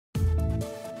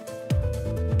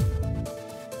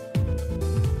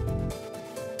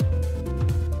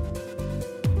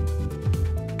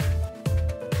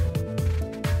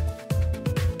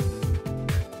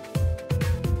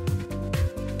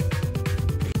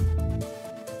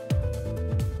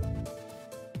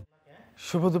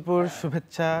শুভ দুপুর,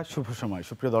 শুভেচ্ছা, শুভ সময়।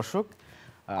 সুপ্রিয় দর্শক,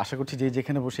 আশা করছি যে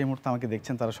যেখানে বসে এই মুহূর্তে আমাকে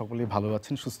দেখছেন তারা সকলেই ভালো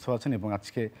আছেন, সুস্থ আছেন এবং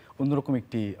আজকে অন্যরকম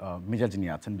একটি মেজাজ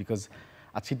নিয়ে আছেন। বিকজ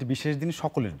আজকে একটি বিশেষ দিন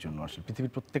সকলের জন্য, আসলে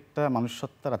পৃথিবীর প্রত্যেকটা মানুষ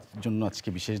সত্তার জন্য আজকে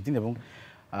বিশেষ দিন। এবং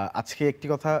আজকে একটি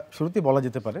কথা শুরুতেই বলা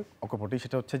যেতে পারে অকপটেই,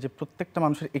 সেটা হচ্ছে যে প্রত্যেকটা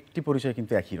মানুষের একটি পরিচয়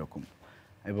কিন্তু একই রকম।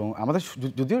 এবং আমাদের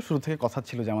যদিও শুরু থেকে কথা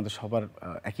ছিল যে আমাদের সবার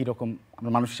একই রকম,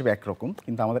 আমরা মানুষ হিসেবে একরকম,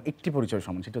 কিন্তু আমাদের একটি পরিচয়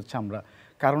সমান, সেটা হচ্ছে আমরা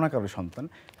কারো না কারো সন্তান,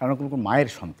 কারো না কোনো মায়ের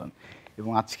সন্তান।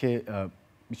 এবং আজকে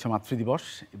বিশ্ব মাতৃদিবস,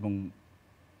 এবং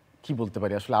কি বলতে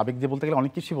পারি আসলে, আবেগ দিয়ে বলতে গেলে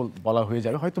অনেক কিছুই বলা হয়ে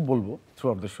যাবে, হয়তো বলবো through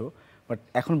out the show, but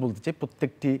এখন বলতে চাই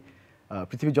প্রত্যেকটি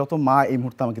পৃথিবীর যত মা এই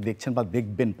মুহূর্তে আমাকে দেখছেন বা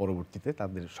দেখবেন পরবর্তীতে,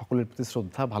 তাদের সকলের প্রতি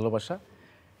শ্রদ্ধা, ভালোবাসা।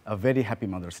 Very happy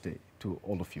mother's day to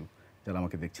all of you যারা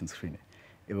আমাকে দেখছেন স্ক্রিনে।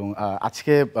 এবং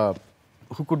আজকে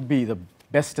who could be the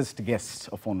bestest guest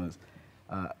of honours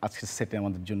আজকের সেটে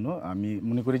আমাদের জন্য, আমি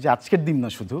মনে করি যে আজকের দিন না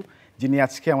শুধু, যিনি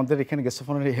আজকে আমাদের এখানে গেস্ট অফ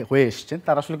অনার হয়ে এসছেন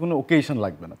তার আসলে কোনো ওকেশন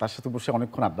লাগবে না, তার সাথে বসে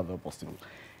অনেকক্ষণ আড্ডা দেওয়া পসিবল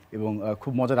এবং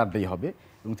খুব মজার আড্ডাই হবে।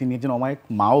 এবং তিনি একজন অমায়িক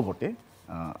মাও বটে।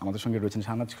 আমাদের সঙ্গে রয়েছেন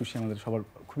শাহনাজ, খুশি, আমাদের সবার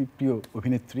খুবই প্রিয়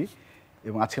অভিনেত্রী,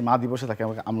 এবং আজকে মা দিবসে তাকে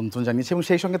আমাকে আমন্ত্রণ জানিয়েছে, এবং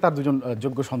সেই সঙ্গে তার দুজন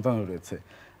যোগ্য সন্তানও রয়েছে,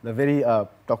 দ্য ভেরি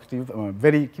টকটিভ,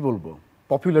 ভেরি কী বলবো,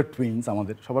 পপুলার টুইন্স,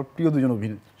 আমাদের সবার প্রিয় দুজন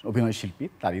অভিনয় শিল্পী,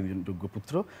 তারই দুজন যোগ্য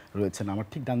পুত্র রয়েছেন। আমার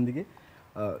ঠিক ডান দিকে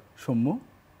সৌম্য,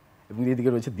 এবং এদিকে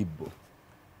রয়েছে দিব্য।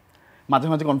 মাঝে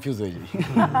মাঝে কনফিউজ হয়ে যাই।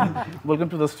 Welcome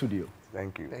to the studio.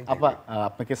 Thank you. আপা,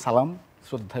 আপনাকে সালাম,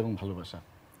 শ্রদ্ধা এবং ভালোবাসা।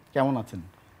 কেমন আছেন?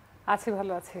 আছি,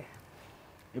 ভালো আছি।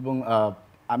 এবং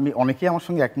আমি অনেকেই আমার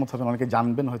সঙ্গে একমত হবেন, অনেকে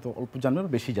জানবেন, হয়তো অল্প জানবেন,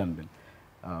 বেশি জানবেন।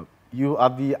 ইউ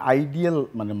আর দি আইডিয়াল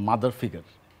মানে মাদার ফিগার,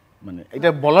 মানে এটা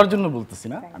বলার জন্য বলতেছি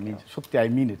না, আমি সত্যি আই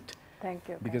মিন ইট,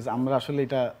 বিকজ আমরা আসলে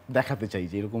এটা দেখাতে চাই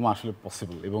যে এরকম আসলে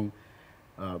পসিবল। এবং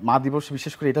মা দিবস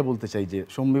বিশেষ করে এটা বলতে চাই যে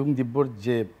সৌম্য এবং দিব্যর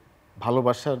যে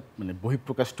ভালোবাসার মানে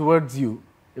বহিঃপ্রকাশ টুয়ার্ডস ইউ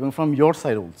এবং from your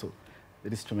side also,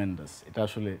 it is tremendous. এটা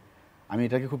আসলে আমি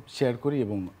এটাকে খুব শেয়ার করি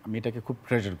এবং আমি এটাকে খুব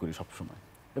ট্রেজার করি সবসময়,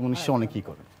 এবং নিশ্চয়ই অনেকেই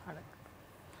করেন।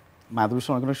 মা দিবস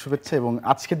অনেক অনেক শুভেচ্ছা। এবং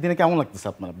আজকের দিনে কেমন লাগতেছে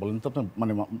আপনারা বলেন তো, আপনার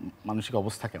মানে মানসিক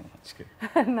অবস্থা কেমন আজকে?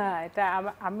 না, এটা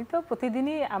আমি তো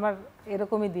প্রতিদিনই আমার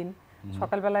এরকমই দিন,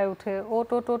 সকালবেলায় উঠে ওট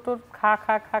ওট ওট ওট খা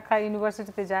খা খা খা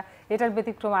ইউনিভার্সিটিতে যা, এটার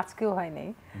ব্যতিক্রম আজকেও হয় নাই।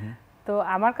 তো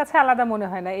আমার কাছে আলাদা মনে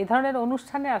হয় না এই ধরনের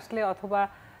অনুষ্ঠানে আসলে, অথবা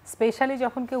স্পেশালি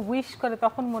যখন কেউ উইশ করে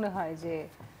তখন মনে হয় যে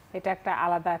এটা একটা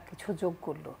আলাদা কিছু যোগ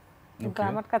করলো। কিন্তু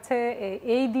আমার কাছে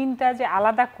এই দিনটা যে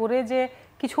আলাদা করে যে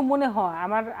কিছু মনে হয়,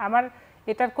 আমার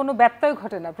এটার কোনো ব্যত্যয়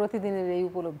ঘটে না প্রতিদিনের এই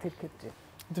উপলব্ধির ক্ষেত্রে।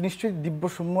 কিন্তু নিশ্চয়ই দিব্য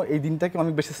সৌম্য এই দিনটাকে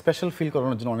অনেক বেশি স্পেশাল ফিল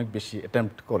করানোর জন্য অনেক বেশি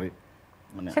অ্যাটেম্প্ট করে,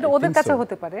 মানে সেটা ওদের কাছে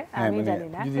হতে পারে, আমি জানি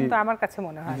না, কিন্তু আমার কাছে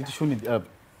মনে হয় না। শুনি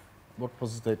what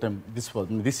was the time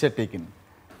this year taken?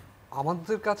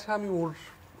 আমাদের কাছে আমি ওর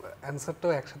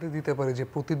অ্যানসারটাও একসাথে দিতে পারি যে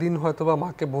প্রতিদিন হয়তোবা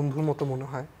মাকে বন্ধুর মতো মনে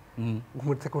হয়,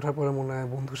 ঘুমের থেকে ওঠার পরে মনে হয়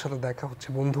বন্ধুর সাথে দেখা হচ্ছে,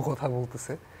 বন্ধু কথা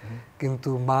বলতেছে। কিন্তু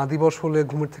মা দিবস হলে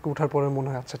ঘুমের থেকে ওঠার পরে মনে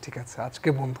হয় আচ্ছা ঠিক আছে, আজকে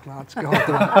বন্ধু না, আজকে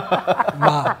হয়তো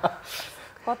মা।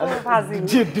 কত ফাজিল,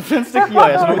 যে ডিফারেন্সটা কি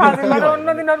হয় আসলে? মানে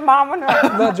অন্যদিন ওর মা মনে হয়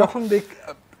না, যখন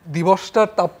দিবসটার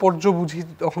তাৎপর্য বুঝি,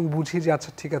 তখন বুঝি যে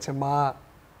আচ্ছা ঠিক আছে মা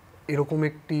এরকম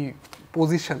একটি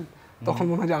পজিশন, তখন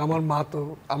মনে হয় যে আমার মা তো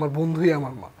আমার বন্ধুই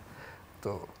আমার মা।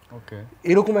 তো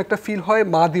এরকম একটা ফিল হয়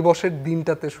মা দিবসের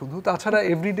দিনটাতে শুধু, তাছাড়া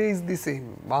এভরিডে ইজ দি সেম।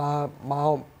 মা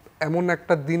এমন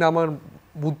একটা দিন, আমার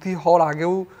বুদ্ধি হওয়ার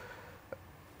আগেও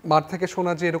মার থেকে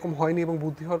শোনা যে এরকম হয়নি, এবং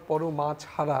বুদ্ধি হওয়ার পরেও মা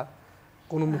ছাড়া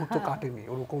কোনো মুহূর্ত কাটেনি,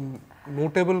 ওরকম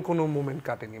নোটেবল কোনো মোমেন্ট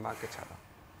কাটেনি মাকে ছাড়া।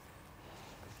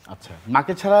 আচ্ছা,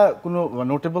 মাকে ছাড়া কোনো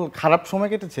নোটেবল খারাপ সময়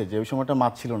কেটেছে যে ওই সময়টা মা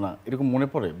ছিল না, এরকম মনে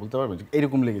পড়ে? বলতে পারবেন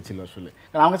এরকম লেগেছিল আসলে?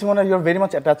 কারণ আমার কাছে মনে হয় you are very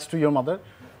much attached to your mother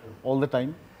all the time,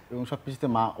 এবং সব কিছুতে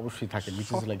মা অবশ্যই থাকে,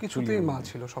 কিছুতেই মা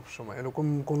ছিল সবসময়। এরকম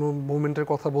কোনো মোমেন্টের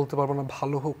কথা বলতে পারবো না,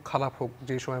 ভালো হোক খারাপ হোক,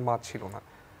 যে সময় মা ছিল না,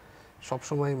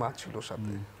 সবসময় মা ছিল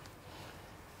সাথে।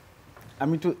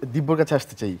 আমি একটু দিব্যর কাছে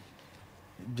আসতে চাই,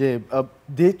 যে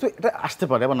যেহেতু এটা আসতে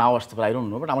পারে বা নাও আসতে পারে, আই ডোন্ট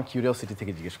নো, বাট আমার কিউরিওসিটি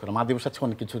থেকে জিজ্ঞেস করা। মা দিবস আজকে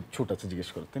অনেক কিছু ছুট আছে জিজ্ঞেস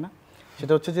করতে, না?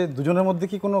 সেটা হচ্ছে যে দুজনের মধ্যে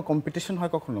কি কোনো কম্পিটিশন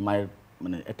হয় কখনো মায়ের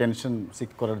মানে অ্যাটেনশন সিক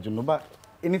করার জন্য, বা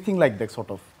anything like that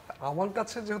sort of? আমার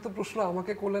কাছে যেহেতু প্রশ্ন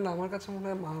আমাকে করলেন, আমার কাছে মনে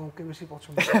হয় মা ওকে বেশি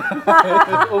পছন্দ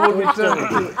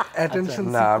অ্যাটেনশন।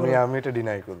 না, আমি এটা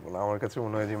ডিনাই করব না, আমার কাছে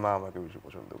মনে হয় যে মা আমাকে বেশি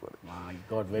পছন্দ করে। মাই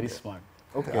গড, ভেরি স্মার্ট।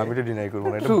 ওকে, আমি এটা ডিনাই করব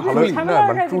না, এটা ভালো না,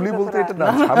 মানে ট্রুলি বলতে এটা না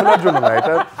ঝামেলার জন্য না,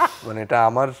 এটা মানে এটা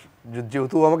আমার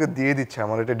যেহেতু আমাকে দিয়ে দিচ্ছে,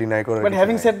 আমার এটা ডিনাই করা। বাট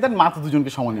হ্যাভিং সেড দ্যাট, মা তো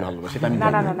দুজনকে সমানই ভালোবাসে, সেটা আমি না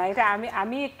না না, এটা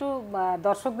আমি একটু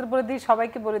দর্শকদের বলে দিই,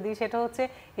 সবাইকে বলে দিই, সেটা হচ্ছে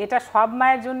এটা সব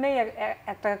মায়ের জন্যই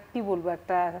একটা কি বলবো,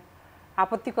 একটা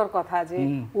আপত্তিকর কথা যে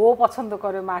ও পছন্দ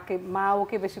করে মাকে, মা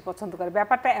ওকে বেশি পছন্দ করে,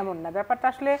 ব্যাপারটা এমন না। ব্যাপারটা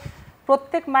আসলে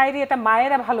প্রত্যেক মায়েরই, এটা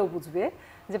মায়েরা ভালো বুঝবে,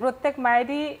 যে প্রত্যেক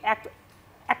মায়েরই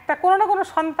একটা কোনো না কোনো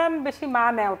সন্তান বেশি মা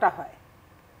নেওয়াটা হয়।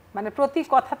 মানে প্রতি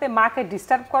কথাতে মাকে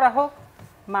ডিস্টার্ব করা হোক,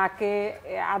 মাকে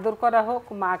আদর করা হোক,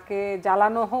 মাকে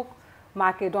জ্বালানো হোক,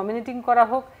 মাকে ডমিনেটিং করা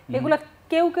হোক, এগুলো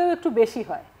কেউ কেউ একটু বেশি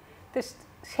হয়। তো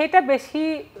সেটা বেশি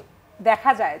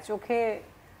দেখা যায় চোখে,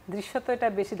 দৃশ্য তো এটা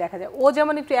বেশি দেখা যায়। ও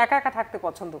যেমন একটু একা একা থাকতে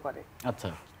পছন্দ করে, আচ্ছা,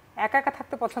 একা একা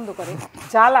থাকতে পছন্দ করে,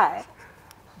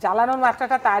 জ্বালানোর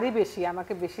মাত্রাটা তারই বেশি,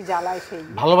 আমাকে বেশি জ্বালায় সেই।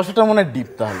 ভালোবাসাটা মনে ডিপ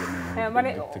তাহলে। হ্যাঁ, মানে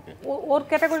ওর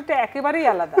ক্যাটাগরিটা একেবারেই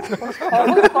আলাদা, কোনো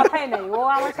সহজ কথাই নাই। ও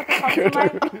আমার সাথে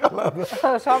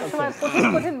সবসময় কঠিন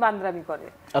কঠিন বান্দরামি করে,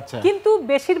 কিন্তু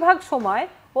বেশিরভাগ সময়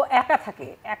ও একা থাকে,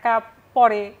 একা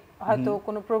পড়ে, হয়তো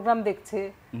কোনো প্রোগ্রাম দেখছে,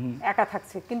 একা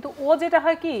থাকছে। কিন্তু ও যেটা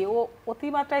হয় কি, ও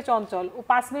অতিমাত্রায় চঞ্চল। ও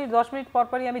 5 মিনিট 10 মিনিট পর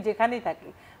পরই আমি যেখানেই থাকি,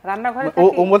 রান্নাঘরে থাকি,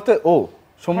 ও বলতে ও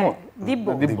সৌম্য,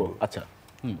 দিব্য, আচ্ছা,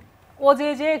 ও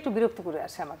যে একটু বিরক্ত করে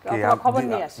আসে আমাকে, অথবা খবর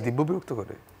নিয়ে আসে। দিব্য বিরক্ত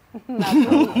করে?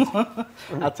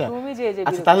 আচ্ছা, তুমি যে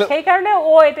সেই কারণে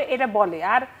ও এটা বলে।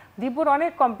 আর দিব্যর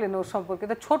অনেক কমপ্লেন ওর সম্পর্কে,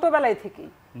 তো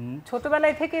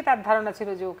ছোটবেলায় থেকেই তার ধারণা ছিল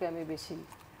যে ওকে আমি বেশি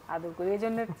আদর করি, এই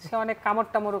জন্য সে অনেক কামড়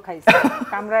টামড়ও খাইছে,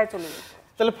 কামড়ায় চলে গেছে।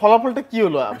 তাহলে ফলাফলটা কি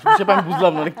হলো সেটা আমি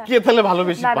বুঝলাম না, কে তাহলে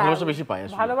ভালোবাসা বেশি পায়?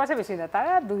 ভালোবাসা বেশি না,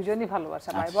 তারা দুইজনই ভালোবাসা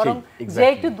পায়, বরং যে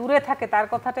একটু দূরে থাকে তার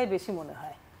কথাটাই বেশি মনে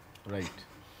হয়। Right,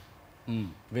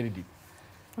 very deep.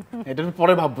 এটা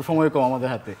পরে ভাববো, সময় কম আমাদের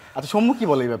হাতে। আচ্ছা, সৌম্য কি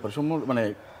বলে এই ব্যাপারে? সৌম্য মানে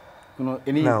কোনো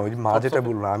না, ওই মা যেটা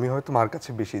বললো, আমি হয়তো মার কাছে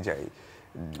বেশি যাই।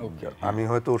 আমি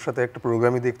হয়তো ওর সাথে একটা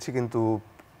প্রোগ্রামই দেখছি, কিন্তু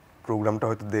প্রোগ্রামটা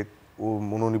হয়তো ও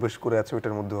মনোনিবেশ করে আছে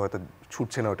ওইটার মধ্যে, হয়তো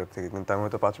ছুটছে না ওটার থেকে। কিন্তু আমি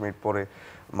হয়তো 5 মিনিট পরে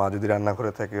মা যদি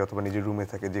রান্নাঘরে থাকে অথবা নিজের রুমে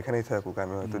থাকে, যেখানেই থাকুক,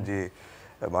 আমি হয়তো যে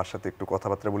মার সাথে একটু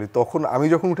কথাবার্তা বলি। তখন আমি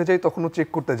যখন উঠে যাই তখন ও চেক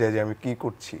করতে যায় যে আমি কি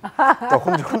করছি।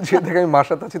 তখন যখন যে দেখে আমি মার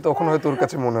সাথে আছি, তখন হয়তো ওর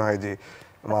কাছে মনে হয় যে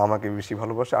মা আমাকে বেশি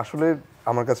ভালোবাসে। আসলে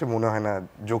আমার কাছে মনে হয় না,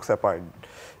 জোকস অ্যাপার্ট,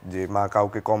 যে মা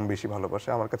কাউকে কম বেশি ভালোবাসে।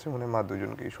 আমার কাছে মনে হয় মা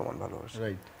দুজনকেই সমান ভালোবাসে।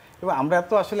 রাইট। এবং আমরা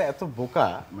আসলে এত বোকা,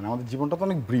 মানে আমাদের জীবনটা তো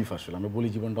অনেক ব্রিফ, আসলে আমরা বলি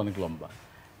জীবনটা অনেক লম্বা।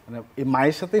 মানে এই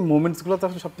মায়ের সাথে এই মোমেন্টসগুলো তো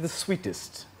আসলে সবচেয়ে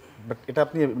সুইটেস্ট। বাট এটা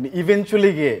আপনি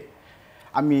ইভেনচুয়ালি গিয়ে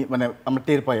আমরা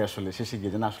টের পাই আসলে শেষে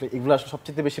গিয়ে যে না, আসলে এগুলো আসলে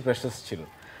সবচেয়ে বেশি প্রেশাস ছিল।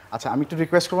 আচ্ছা, আমি একটু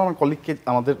রিকোয়েস্ট করবো আমার কলিগকে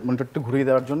আমাদের মনিটরটা ঘুরিয়ে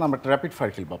দেওয়ার জন্য। আমরা একটা র্যাপিড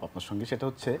ফায়ার খেলবো আপনার সঙ্গে। সেটা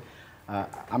হচ্ছে,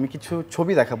 আমি কিছু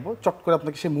ছবি দেখাবো, চট করে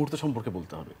আপনাকে সেই মুহূর্ত সম্পর্কে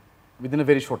বলতে হবে within a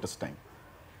very shortest time.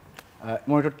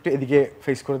 মনিটরটা এদিকে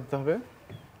ফেস করে দিতে হবে।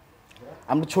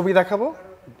 আমরা ছবি দেখাবো,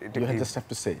 জাস্ট হ্যাভ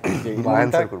টু সে যে এই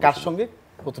মোমেন্টটা কার সঙ্গে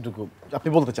কতটুকু আপনি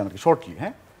বলতে চান আর কি, শর্টলি।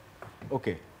 হ্যাঁ,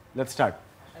 ওকে, লেটস স্টার্ট।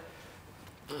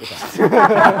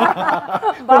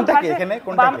 কোনটাকে এখানে,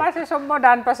 কোনটাকে? বাম পাশে সৌম্য,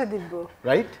 ডান পাশে দিব্য।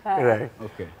 রাইট,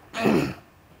 ওকে,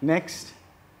 নেক্সট।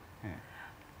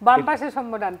 বাম পাশে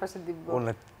সৌম্য, ডান পাশে দিব্য। ও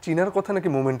না, চিনার কথা নাকি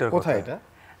মোমেন্টের কথা? কোথায় এটা?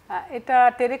 এটা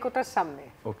টেরেকোটার সামনে।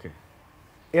 ওকে,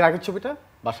 এর আগের ছবিটা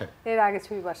বাসায়? এর আগে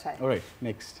ছবি বাসায়। Alright,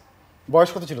 next. বয়স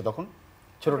কত ছিল তখন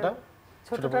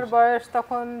ছোটটার বয়স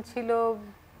তখন ছিল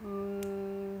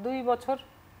 2 বছর।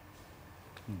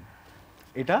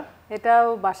 এটাও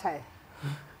বাসায়।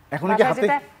 এখন কি হাতে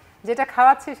যেটা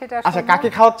খাওয়াচ্ছে সেটা? আচ্ছা, কাকে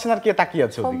খাওয়াচ্ছেন আর কে তাকিয়ে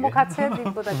আছে ওদিকে? সৌম্য খাচ্ছে,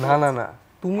 দিব্য তাকিয়ে। না,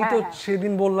 তুমি তো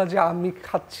সেদিন বললা যে আমি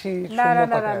খাচ্ছি, না,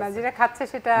 যেটা খাচ্ছে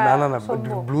সেটা না,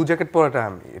 ব্লু জ্যাকেট পরাটা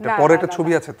আমি। এটা পরে একটা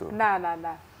ছবি আছে তো। না,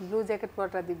 blue jacket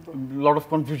paratha Divya. Lot of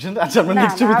confusion. আচ্ছা, আমরা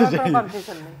নেক্সট ছবিতে যাই।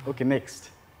 ওকে, নেক্সট।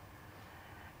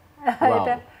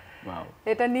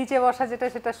 এটা নিচে বসা যেটা,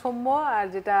 সেটা সৌম্য, আর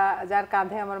যেটা যার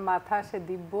কাঁধে আমার মাথা, সে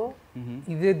দিব্য।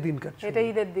 ঈদের দিনকার ছবি। এটা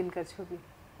ঈদের দিনকার ছবি।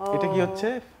 এটা কি হচ্ছে?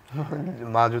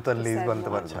 মা জুতার লেজ বানতে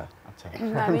পারছে। আচ্ছা,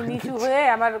 আমি নিচু হয়ে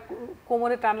আমার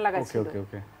কোমরে টান লাগাচ্ছিল।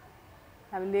 ওকে,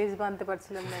 আমি লেজ বানতে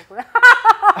পারছিলাম না করে।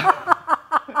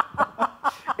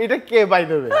 এটা কে বাই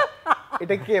দেবে?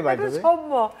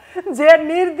 সৌম্য, যে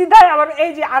নির্দ্বিধায় আমার,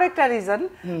 এই যে আরেকটা রিজন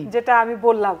যেটা আমি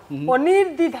বললাম, ও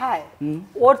নির্দ্বিধায়,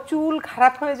 ওর চুল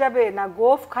খারাপ হয়ে যাবে না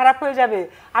গোফ খারাপ হয়ে যাবে,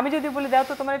 আমি যদি বলি দাও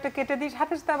তো তোমার এটা কেটে দিই,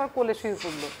 সাথে সাথে আমার কোলে শুয়ে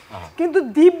পড়লো। কিন্তু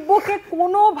দিব্যকে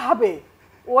কোনোভাবে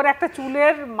ওর একটা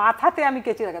চুলের মাথাতে আমি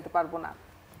কেচে লাগাতে পারবো না।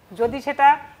 যদি সেটা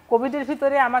কোভিডের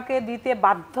ভিতরে আমাকে দিতে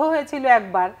বাধ্য হয়েছিল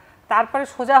একবার, তারপরে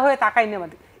সোজা হয়ে তাকাই না,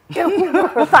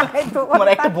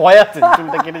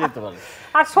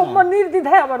 আর সৌম্য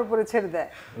নির্দ্বিধায় আমার উপরে ছেড়ে দেয়।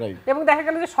 এবং দেখা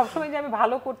গেল যে সবসময় যে আমি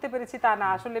ভালো করতে পেরেছি তা না,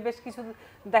 আসলে বেশ কিছু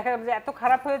দেখা গেল যে এত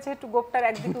খারাপ হয়েছে, একটু গোপটার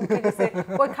একদিকে উঠে গেছে,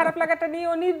 ওই খারাপ লাগাটা নিয়ে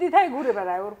ও নির্দ্বিধায় ঘুরে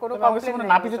বেড়ায়, ওর কোনো কমপ্লেইন নেই।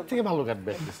 নাপিতের থেকে ভালো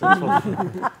কাটবে।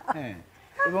 হ্যাঁ,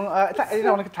 এবং এটা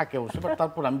অনেকে থাকে অবশ্য, বাট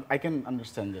তারপর আমি আই ক্যান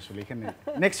আন্ডারস্ট্যান্ড আসলে। এখানে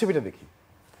নেক্সট ছবিটা দেখি।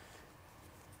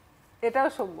 এটাও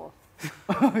সৌম্য।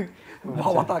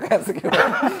 বাবা তাকায় আছে কি?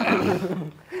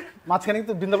 মাঝখানে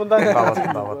কিন্তু বৃন্দাবন দা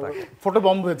বাবা তাকায়। ফটো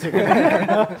বম্ব হয়েছে।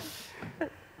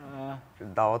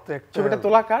 দাওয়াতে একটা ছবিটা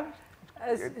তোলা কার?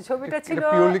 ছবিটা ছিল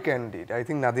purely candid I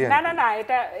think Nadia না না না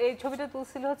এটা এই ছবিটা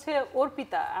তুলছিল হচ্ছে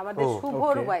অর্পিতা আমাদের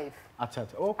শুভর ওয়াইফ। আচ্ছা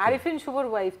আচ্ছা ওকে আরিফিন শুভর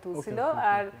ওয়াইফ তুলছিল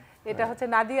আর এটা হচ্ছে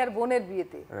নাদিয়ার বোনের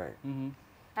বিয়েতে। রাইট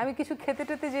আমি কিছু খেতে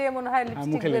টেতে যে মনে হয়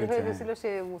লিপস্টিক বের হয়ে গেছিল সে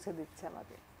মুছে দিচ্ছে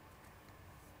আমাকে।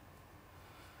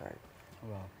 Right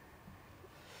wow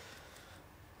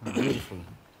beautiful.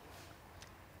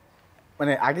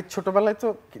 মানে আগে ছোটবেলায় তো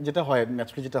যেটা হয়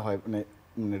ন্যাচারালি যেটা হয় মানে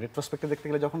রেট্রোস্পেক্টে দেখতে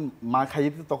গেলে যখন মা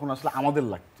খাইয়ে দিত তখন আসলে আমাদের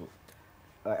লাগতো,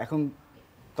 এখন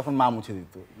তখন মা মুছে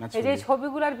দিত। এই যে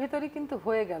ছবিগুলোর ভিতরে কিন্তু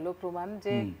হয়ে গেল প্রমাণ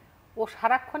যে ও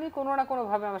সারাক্ষণই কোনো না কোনো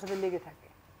ভাবে আমার সাথে লেগে থাকে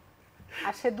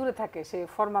আর সে দূরে থাকে, সে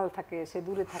ফর্মাল থাকে, সে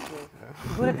দূরে থাকে,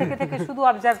 দূরে থেকে থেকে শুধু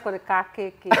অবজার্ভ করে কাকে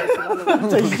কে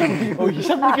ও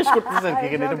হিসাব নিকেশ করতেছে আর কি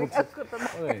এখানে এটা বুঝছে।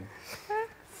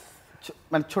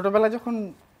 মানে ছোটবেলায় যখন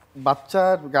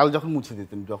বাচ্চার গাল যখন মুছে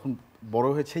দিতেন, যখন বড়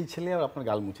হয়েছে এই ছেলে আর আপনার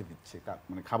গাল মুছে দিচ্ছে,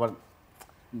 মানে খাবার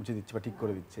মুছে দিচ্ছে বা ঠিক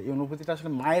করে দিচ্ছে, এই অনুভূতিটা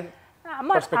আসলে মায়ের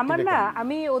আমার না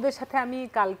আমি ওদের সাথে আমি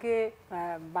কালকে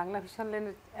বাংলা ভিশন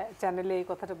চ্যানেলে এই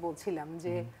কথাটা বলছিলাম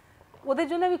যে ওদের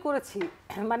জন্য আমি করেছি,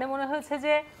 মানে মনে হয়েছে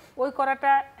যে ওই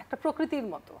করাটা একটা প্রকৃতির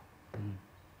মতো,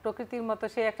 প্রকৃতির মতো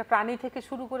সে একটা প্রাণী থেকে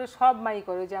শুরু করে সব মাই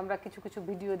করে। যে আমরা কিছু কিছু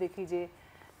ভিডিও দেখি যে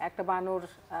একটা বানর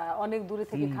অনেক দূরে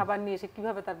থেকে খাবার নিয়ে এসে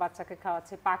কিভাবে তার বাচ্চাকে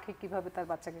খাওয়াচ্ছে, পাখি কিভাবে তার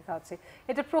বাচ্চাকে খাওয়াচ্ছে,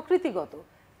 এটা প্রকৃতিগত।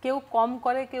 কেউ কম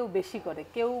করে, কেউ বেশি করে,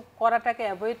 কেউ করাটাকে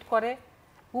অ্যাভয়েড করে,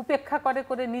 উপেক্ষা করে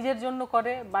করে নিজের জন্য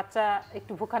করে, বাচ্চা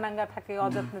একটু ভুখানাঙ্গা থাকে,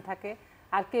 অযত্নে থাকে,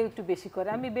 আর কেউ একটু বেশি করে।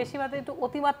 আমি বেশি মাত্রায় একটু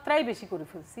অতিমাত্রায় বেশি করে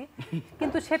ফেলছি,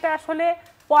 কিন্তু সেটা আসলে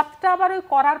পথটা আবার ওই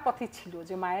করার পথই ছিল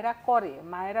যে মায়েরা করে,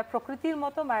 মায়েরা প্রকৃতির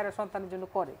মতো মায়েরা সন্তানের জন্য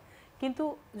করে। কিন্তু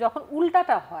যখন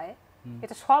উল্টাটা হয়,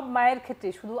 এটা সব মায়ের ক্ষেত্রে,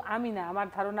 শুধু আমি না, আমার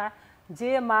ধারণা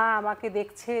যে মা আমাকে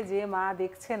দেখছে, যে মা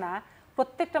দেখছে না,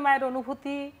 প্রত্যেকটা মায়ের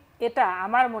অনুভূতি এটা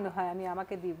আমার মনে হয়, আমি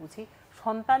আমাকে দিয়ে বুঝি,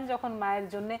 সন্তান যখন মায়ের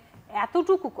জন্য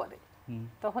এতটুকু করে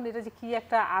তখন এটা যে কি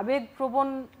একটা আবেগপ্রবণ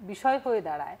বিষয় হয়ে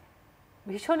দাঁড়ায়,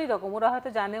 ভীষণই রকম। ওরা হয়তো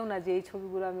জানেও না যে এই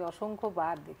ছবিগুলো আমি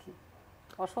অসংখ্যবার দেখি,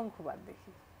 অসংখ্যবার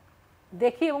দেখি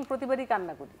দেখি এবং প্রতিবারই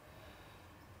কান্না করি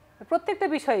প্রত্যেকটা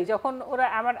বিষয়ে। যখন ওরা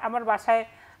আমার বাসায়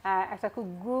একটা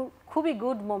খুবই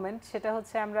গুড মোমেন্ট, সেটা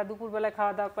হচ্ছে আমরা দুপুরবেলায়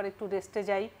খাওয়া দাওয়ার পর একটু রেস্টে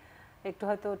যাই, একটু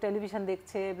হয়তো টেলিভিশন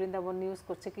দেখছে, বৃন্দাবন নিউজ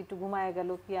করছে, কি একটু ঘুমায় গেল,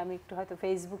 কি আমি একটু হয়তো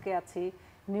ফেসবুকে আছি,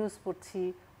 নিউজ পড়ছি,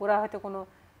 ওরা হয়তো কোনো,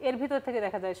 এর ভিতর থেকে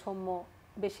দেখা যায় সৌম্য,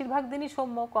 বেশিরভাগ দিনই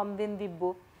সৌম্য, কম দিন দিব্য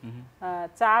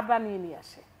চা বানিয়ে নিয়ে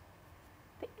আসে।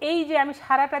 তো এই যে আমি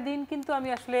সারাটা দিন কিন্তু আমি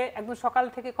আসলে একদম সকাল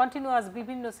থেকে কন্টিনিউয়াস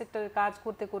বিভিন্ন সেক্টরের কাজ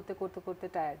করতে করতে করতে করতে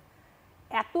টায়ার্ড,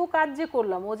 এত কাজ যে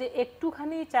করলাম, ও যে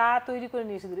একটুখানি চা তৈরি করে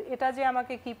নিয়ে এসে দিল, এটা যে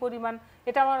আমাকে কি পরিমাণ,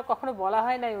 এটা আমার কখনো বলা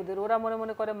হয় নাই ওদের। ওরা মনে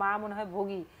মনে করে মা মনে হয়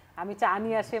ভোগী, আমি চা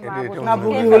নিয়ে আসে মা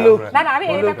না না, আমি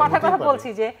এটা কথা বলছি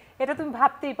যে এটা তুমি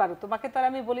ভাবতেই পারো, তোমাকে তো আর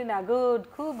আমি বলি না গুড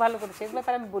খুব ভালো করেছে, এগুলো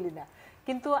তার আমি বলি না,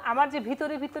 কিন্তু আমার যে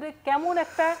ভিতরে ভিতরে কেমন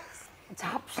একটা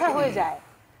ঝাপসা হয়ে যায়,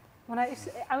 মানে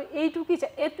আমি এইটুকুই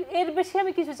চাই, এর বেশি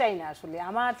আমি কিছু চাই না আসলে।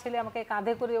 আমার ছেলে আমাকে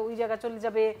কাঁধে করে ওই জায়গা চলে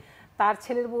যাবে, তার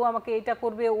ছেলের বউ আমাকে এইটা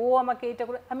করবে, ও আমাকে এইটা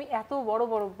করবে, আমি এত বড়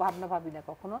বড় ভাবনা ভাবি না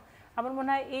কখনো। আমার মনে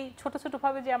হয় এই ছোট ছোট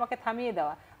ভাবে যে আমাকে থামিয়ে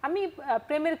দেওয়া, আমি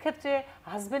প্রেমের ক্ষেত্রে,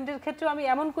 হাজবেন্ডের ক্ষেত্রেও আমি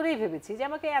এমন করেই ভেবেছি যে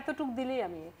আমাকে এতটুকু দিলেই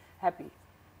আমি হ্যাপি,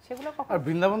 সেগুলো কখনো। আর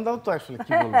বৃন্দাবন দাও তো আসলে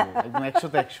কি বলবো, একদম 100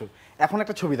 তে 100। এখন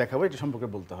একটা ছবি দেখাবো, এটা সম্পর্কে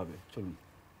বলতে হবে, চলুন।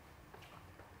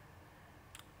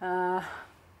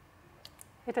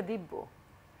 এটা দিব্য,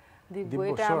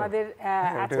 এটা আমাদের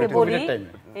আজকে বলি,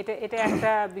 এটা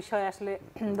একটা বিষয় আসলে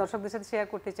দর্শকদের সাথে শেয়ার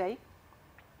করতে চাই।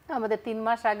 আমাদের 3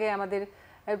 মাস আগে আমাদের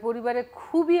পরিবারে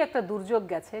খুবই একটা দুর্যোগ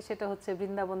গেছে, সেটা হচ্ছে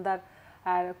বৃন্দাবনদার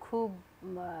আর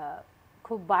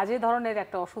খুব বাজে ধরনের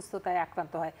একটা অসুস্থতায়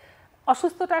আক্রান্ত হয়।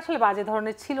 অসুস্থতা আসলে বাজে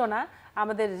ধরনের ছিল না,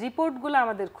 আমাদের রিপোর্টগুলো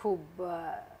আমাদের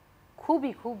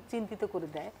খুব চিন্তিত করে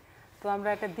দেয়। তো আমরা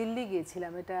একটা দিল্লি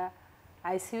গিয়েছিলাম, এটা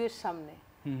আইসিইউ এর সামনে,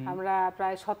 আমরা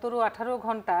প্রায় 17-18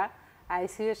 ঘন্টা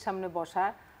আইসিইউ এর সামনে বসা।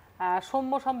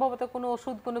 সৌম্য সম্ভবত কোনো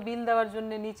ওষুধ, কোনো বিল দেওয়ার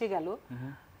জন্য নিচে গেল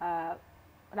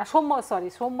না,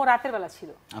 সৌম্য রাতের বেলা ছিল।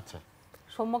 আচ্ছা,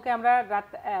 সৌম্যকে আমরা রাত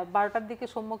 12টার দিকে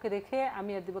সৌম্যকে রেখে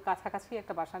আমি আর দিব কাছাকাছি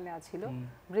একটা বাসা নেওয়া ছিল,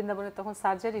 বৃন্দাবনের তখন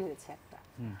সার্জারি হয়েছে একটা,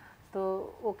 তো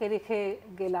ওকে রেখে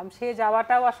গেলাম। সে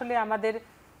যাওয়াটাও আসলে আমাদের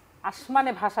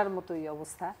আসমানে ভাষার মতোই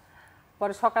অবস্থা।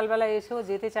 পরে সকালবেলায় এসেও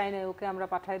যেতে চাই না, ওকে আমরা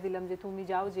পাঠিয়ে দিলাম যে তুমি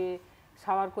যাও, যে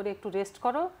শাওয়ার করে একটু রেস্ট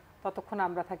করো, ততক্ষণ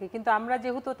আমরা থাকি। কিন্তু আমরা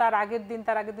যেহেতু তার আগের দিন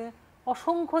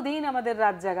অসংখ্য দিন আমাদের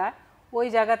রাত জাগা, ওই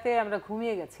জায়গাতে আমরা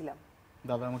ঘুমিয়ে গেছিলাম।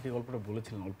 দাদা আমাকে গল্পটা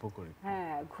বলেছিলেন অল্প করে।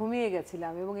 হ্যাঁ, ঘুমিয়ে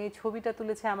গেছিলাম। এবং এই ছবিটা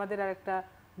তুলেছে আমাদের আর একটা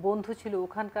বন্ধু ছিল,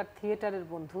 ওখানকার থিয়েটারের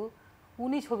বন্ধু,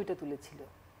 উনি ছবিটা তুলেছিল।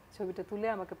 ছবিটা তুলে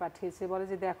আমাকে পাঠিয়েছে, বলে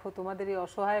যে দেখো তোমাদের এই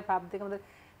অসহায় ভাব দেখে আমাদের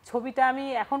ছবিটা আমি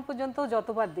এখন পর্যন্ত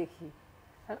যতবার দেখি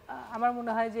আমার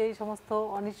মনে হয় যে এই সমস্ত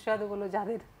অনিশ্চয়তাগুলো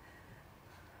যাদের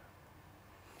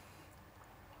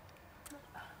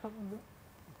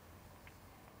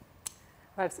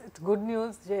গুড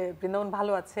নিউজ যে বৃন্দাবন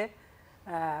ভালো আছে।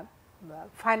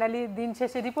 ফাইনালি দিন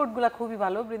শেষে রিপোর্টগুলো খুবই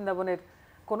ভালো, বৃন্দাবনের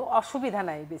কোনো অসুবিধা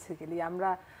নাই। বেসিক্যালি আমরা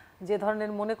যে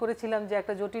ধরনের মনে করেছিলাম যে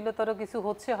একটা জটিলতর কিছু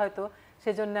হচ্ছে হয়তো,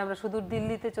 সেজন্য আমরা শুধু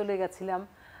দিল্লিতে চলে গেছিলাম।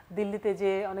 দিল্লিতে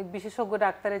যে অনেক বিশেষজ্ঞ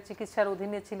ডাক্তারের চিকিৎসার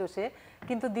অধীনে ছিল সে,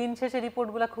 কিন্তু দিন শেষে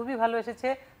রিপোর্টগুলো খুবই ভালো এসেছে,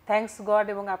 থ্যাঙ্কস গড,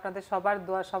 এবং আপনাদের সবার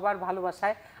দোয়া সবার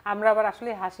ভালোবাসায় আমরা আবার আসলে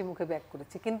হাসি মুখে ব্যাক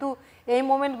করেছি। কিন্তু এই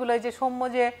মোমেন্টগুলোয় যে সৌম্য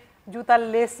যে জুতার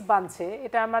লেস বাঁধছে,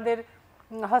 এটা আমাদের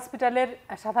হসপিটালের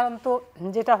সাধারণত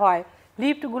যেটা হয়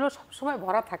লিফটগুলো সবসময়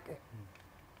ভরা থাকে,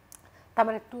 তার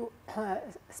মানে একটু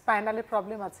স্পাইনালের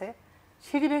প্রবলেম আছে।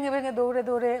 সিঁড়ি ভেঙে ভেঙে দৌড়ে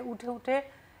দৌড়ে উঠে উঠে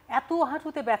এত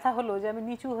হাঁটুতে ব্যথা হলো যে আমি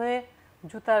নিচু হয়ে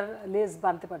জুতার লেস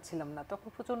বাঁধতে পারছিলাম না, তখন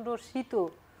প্রচণ্ড শীত।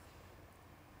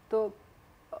 তো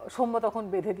সৌম্য তখন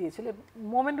বেঁধে দিয়েছিল।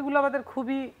 মোমেন্টগুলো আমাদের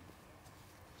খুবই,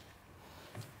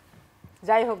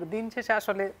 যাই হোক দিন শেষে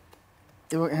আসলে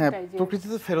এবং হ্যাঁ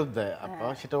প্রকৃতিতে ফেরত দেয় আপা,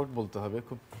 সেটাও বলতে হবে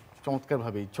খুব চমৎকার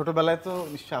ভাবেই। ছোটবেলায় তো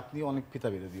নিশ্চয়ই আপনি অনেক ফিতা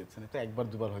বেঁধে দিয়েছেন, এটা একবার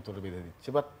দুবার হয়তো বেঁধে দিচ্ছে,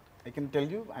 but I can tell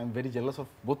you I am very jealous of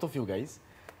both of you guys.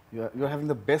 You are having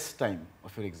the best time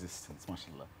of your existence,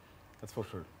 মাশাআল্লাহ, দ্যাটস ফর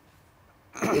শিওর।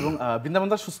 এবং বৃন্দাবন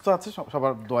দা সুস্থ আছে,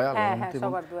 সবার দোয়া এবং আমাদের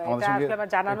সঙ্গে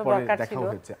দেখা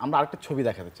হয়েছে। আমরা আরেকটা ছবি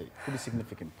দেখাতে চাই, খুবই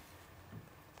সিগনিফিকেন্ট।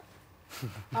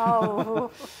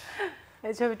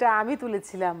 এই ছবিটা আমি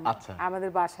তুলেছিলাম আমাদের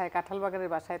বাসায়, কাঁঠালবাগানের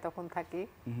বাসায় তখন থাকি।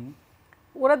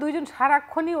 ওরা দুইজন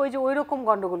সারাক্ষণই ওই যে ওই রকম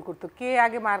গন্ডগোল করতো, কে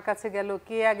আগে মার কাছে গেল,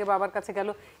 কে আগে বাবার কাছে গেল,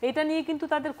 এটা নিয়ে কিন্তু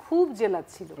তাদের খুব জেলাদ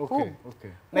ছিল, খুব।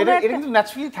 এটা কিন্তু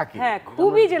ন্যাচারালি থাকে, হ্যাঁ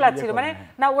খুবই জেলাদ ছিল, মানে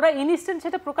না ওরা ইনস্ট্যান্ট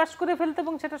সেটা প্রকাশ করে ফেলতো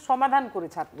এবং সেটা সমাধান করে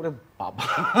ছাড়তো। ওরে বাবা,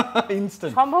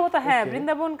 ইনস্ট্যান্ট সম্ভবত হ্যাঁ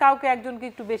বৃন্দাবন কাউকে একজনকে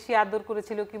একটু বেশি আদর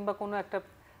করেছিল কিংবা কোনো একটা।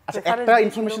 আচ্ছা একটা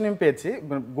ইনফরমেশন আমি পেয়েছি,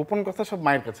 গোপন কথা সব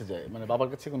মায়ের কাছে যায়, মানে বাবার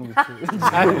কাছে কোনো কিছু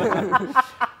যায় না।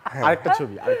 আরেকটা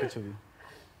ছবি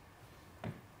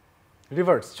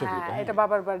রিভার্স ছবি, এটা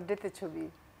বাবার বার্থডেতে ছবি,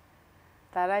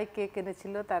 তারাই কেক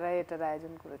এনেছিল, তারাই এটার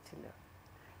আয়োজন করেছিল।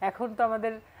 এখন তো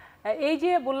আমাদের এই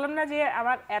যে বললাম না যে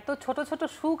আমার এত ছোট ছোট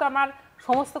সুখ আমার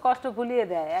সমস্ত কষ্ট ভুলিয়ে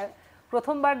দেয়।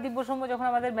 প্রথমবার দিব্যসৌম্য যখন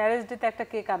আমাদের ম্যারেজ ডেতে একটা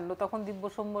কেক আনলো, তখন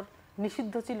দিব্যসৌম্যর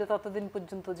নিষিদ্ধ ছিল ততদিন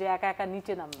পর্যন্ত যে একা একা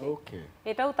নিচে নামবে,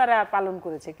 এটাও তারা পালন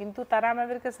করেছে। কিন্তু তারা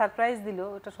আমাদেরকে সারপ্রাইজ দিল,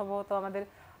 ওটা সম্ভবত আমাদের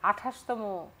 28তম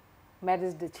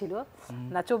ম্যারেজ ডে ছিল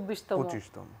না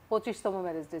 25তম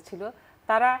ম্যারেজ ডে ছিল।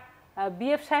 তারা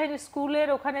বিএফ শাহিন স্কুলের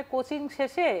ওখানে কোচিং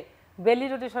শেষে বেলি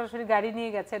রোডে সরাসরি গাড়ি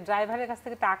নিয়ে গেছে, ড্রাইভারের কাছ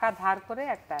থেকে টাকা ধার করে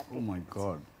একটা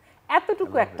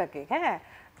এতটুকু একটা কেক। হ্যাঁ,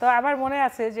 তো আমার মনে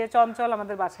আছে যে চঞ্চল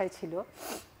আমাদের বাসায় ছিল,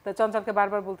 তো চঞ্চলকে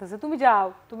বারবার বলতেছে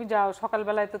তুমি যাও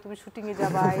সকালবেলায় তো তুমি শুটিংয়ে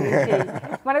যাবা,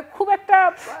 মানে খুব একটা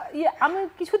আমি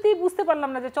কিছুতেই বুঝতে পারলাম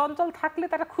না যে চঞ্চল থাকলে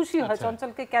তারা খুশি হয়,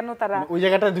 চঞ্চলকে কেন তারা ওই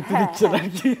জায়গাটা ঢুকতে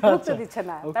দিচ্ছে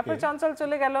না। তারপর চঞ্চল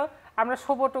চলে গেল, আমরা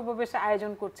শোবো টোবো বেশ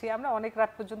আয়োজন করছি, আমরা অনেক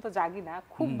রাত পর্যন্ত জাগি না,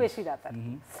 খুব বেশি রাত আর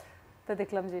কি। তো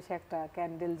দেখলাম যে সে একটা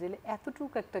ক্যান্ডেল জেলে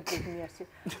এতটুকু একটা কেক নিয়ে আসছে।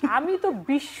 আমি তো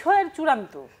বিস্ময়ের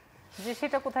চূড়ান্ত যে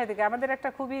সেটা কোথায় থেকে। আমাদের একটা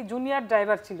খুবই জুনিয়র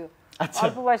ড্রাইভার ছিল,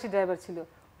 অল্প বয়সী ড্রাইভার ছিল,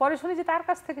 পরে শুনি যে তার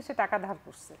কাছ থেকে সে টাকা ধার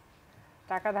করছে।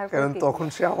 কারণ তখন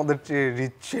সে আমাদের চেয়ে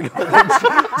রিচ ছিল,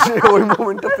 ওই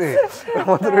মোমেন্টটাতে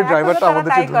আমাদের ওই ড্রাইভারটা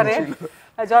আমাদের চেয়ে ধনী ছিল।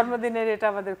 জন্মদিনের এটা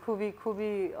আমাদের খুবই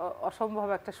খুবই অসম্ভব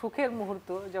একটা সুখের মুহূর্ত,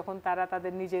 যখন তারা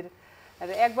তাদের নিজের,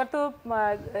 একবার তো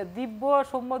দিব্য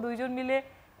সৌম্য দুইজন মিলে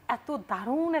এত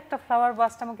দারুণ একটা ফ্লাওয়ার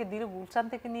বাস্ট আমাকে দিল গুলশান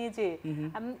থেকে নিয়ে যে,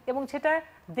 এবং সেটা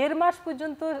 1.5 মাস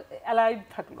পর্যন্ত অ্যালাইভ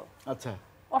থাকলো। আচ্ছা,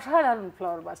 অসাধারণ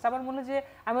ফ্লাওয়ার বাস্ট। আমার মনে হয় যে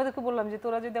আমি ওদেরকে বললাম যে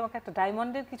তোরা যদি আমাকে একটা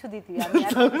ডায়মন্ডের কিছু দিতি আমি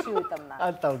এত খুশি হইতাম না,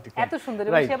 এত সুন্দর।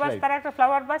 এবং সেবার তারা একটা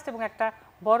ফ্লাওয়ার বাস্ট এবং একটা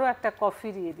বড় একটা কফি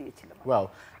দিয়ে দিয়েছিল। ওয়াও,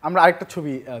 আমরা আরেকটা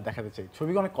ছবি দেখাতে চাই।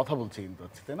 ছবি অনেক কথা বলছে কিন্তু,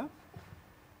 তাই না?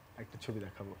 একটা ছবি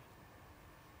দেখাবো।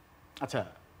 আচ্ছা,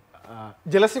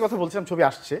 জেলাসির কথা বলছিলাম, ছবি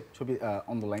আসছে, ছবি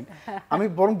অন দ্য লাইন। আমি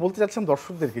বরং বলতে চাচ্ছিলাম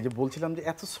দর্শকদেরকে, যে বলছিলাম যে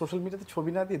এত সোশ্যাল মিডিয়াতে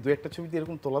ছবি না দিয়ে 2-1টা ছবি দিয়ে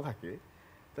এরকম তোলা থাকে,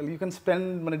 তাহলে ইউ ক্যান স্পেন্ড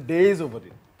মানে ডেজ ওভার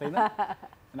ইট, তাই না?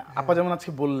 আপা যেমন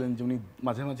আজকে বললেন যে উনি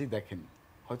মাঝে মাঝেই দেখেন,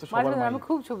 হয়তো সবার আমি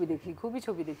খুব ছবি দেখি, খুবই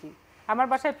ছবি দেখি। আমার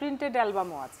বাসায় প্রিন্টেড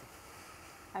অ্যালবামও আছে,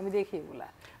 আমি দেখি এগুলা।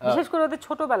 বিশেষ করে ওদের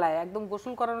ছোটবেলায় একদম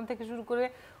গোসল করানো থেকে শুরু করে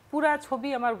পুরা ছবি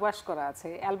আমার ওয়াশ করা আছে,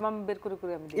 অ্যালবাম বের করে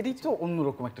করে আমি দেখি। এটাই তো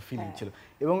অন্যরকম একটা ফিলিং ছিল।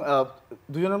 এবং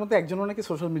দুজনের মধ্যে একজনের নাকি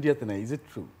সোশ্যাল মিডিয়াতে নাই, ইজ ইট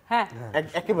ট্রু? হ্যাঁ,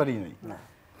 একেবারেই নাই।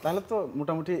 তাহলে তো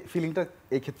মোটামুটি ফিলিংটা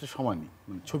এই ক্ষেত্রে সমানই,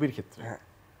 মানে ছবির ক্ষেত্রে।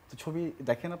 তো ছবি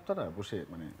দেখেন আপনারা বসে,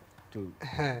 মানে টু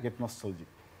গেট নস্টালজিক?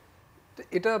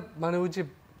 এটা মানে ওই যে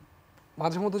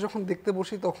মাঝে মধ্যে যখন দেখতে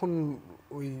বসি তখন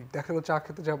ওই দেখা গেল চা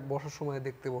খেতে যা বসার সময়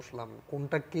দেখতে বসলাম,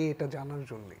 কোনটা কে এটা জানার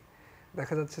জন্যে।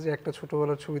 দেখা যাচ্ছে যে একটা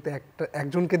ছোটবেলার ছবিতে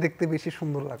একজনকে দেখতে বেশি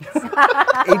সুন্দর লাগছে,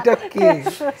 এইটা কে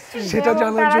সেটা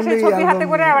জানার জন্য এই ছবি হাতে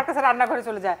অ্যালবাম। করে আমার কাছে রান্নাঘরে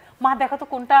চলে যায়, মা দেখো তো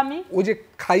কোনটা আমি। ওই যে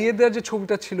খাইয়ে দেওয়ার যে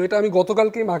ছবিটা ছিল, এটা আমি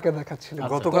গতকালকেই মাকে দেখাচ্ছিলাম।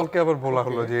 গতকালকে আবার বলা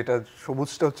হলো যে এটা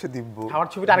সবুজটা হচ্ছে দিব্য। খাওয়ার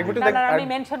ছবিটা আরেকবার না, না, আমি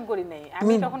মেনশন করি নাই,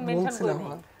 আমি তখন মেনশন করি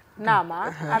নাই। না মা,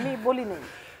 আমি বলি নাই।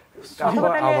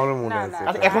 আমারও মনে আছে।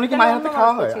 আচ্ছা, এখন কি মায়ের হাতে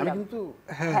খাওয়া হয়? আমি কিন্তু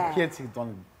খেয়েছি কিন্তু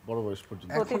অনেক বড় বয়স পর্যন্ত।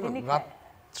 প্রতিদিনই রাত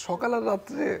সকাল আর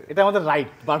রাত্রে এটা আমাদের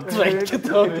রাইট, বার্থ রাইট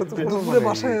খেতে হবে। দুপুরে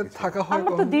বাসায় থাকা হয়।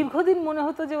 আমার তো দীর্ঘদিন মনে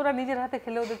হতো যে ওরা নিজের হাতে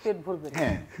খেলে ওদের পেট ভরবে না।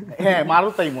 হ্যাঁ হ্যাঁ, মারও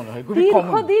তাই মনে হয়, খুবই কমন।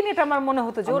 দীর্ঘদিন এটা আমার মনে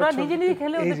হতো যে ওরা নিজে নিজে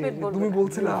খেলে এই ওদের যে পেট ভরবে তুমি না।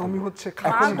 বলছিলে আমি হচ্ছে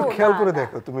এখন একটু খেয়াল করে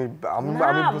দেখো তুমি, আমি না,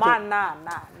 মা, না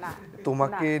না না,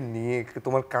 তোমাকে নিয়ে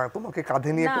তোমাকে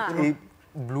কাঁধে নিয়ে এই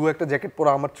ব্লু একটা জ্যাকেট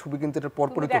পরা আমার ছবি কিন্তু এটা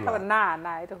পরপরই তোলা। দেখাবে না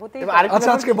না, এটা হতেই এবার পারে আরেকটা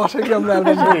আচ্ছা, আজকে বাসায় গিয়ে আমরা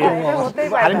অ্যালবাম দেখবো। এটা হতেই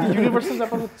পারে। আরেকটা ইউনিভার্সাল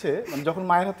ব্যাপার হচ্ছে, মানে যখন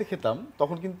মায়ের হাতে খেতাম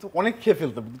তখন কিন্তু অনেক খেয়ে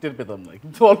ফেলতাম, টের পেতাম না,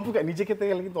 কিন্তু অল্প নিজে খেতে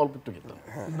গেলে কিন্তু অল্প একটু খেতাম।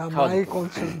 না, মাই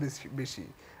কনসিয়াস বেশি,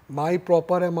 মাই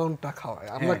প্রপার অ্যামাউন্টটা খাওয়ায়,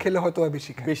 আমরা খেলে হয়তো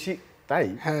বেশি খাই। বেশি তাই?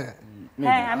 হ্যাঁ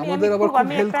হ্যাঁ, আমাদের আবার খুব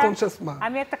হেলথ কনসিয়াস মা।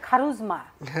 আমি একটা খারুজ মা।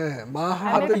 হ্যাঁ, মা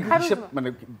আমি হাতে একটা খারুজ হিসেব মা। মানে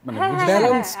হ্যাঁ, হ্যাঁ,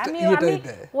 balanced আমি ইয়েটাই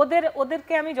দেয়।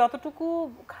 ওদেরকে আমি যতটুকু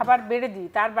খাবার বেড়ে দিই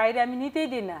তার বাইরে আমি নিতেই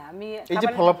দিই না। আমি এই যে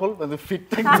ফলাফল মানে ফিট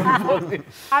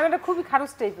আমি একটা খুবই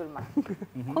খারুজ টাইপের মা,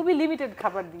 খুবই লিমিটেড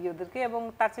খাবার দিই ওদেরকে, এবং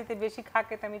তার চাইতে বেশি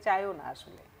খাকে আমি চাইও না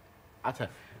আসলে। আচ্ছা,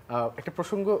 একটা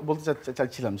প্রসঙ্গ বলতে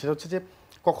চাইছিলাম, সেটা হচ্ছে যে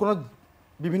কখনো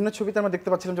বিভিন্ন ছবিতে আমরা দেখতে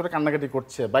পাচ্ছিলাম যে ওরা কান্নাকাটি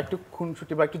করছে বা একটু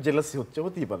খুনসুটি বা একটু জেলাসি হচ্ছে,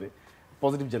 হতেই পারে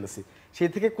পজিটিভ জেলাসি, সেই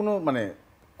থেকে কোনো মানে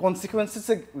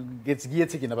কনসিকুয়েন্সেসে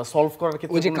গিয়েছে কিনা বা সলভ করার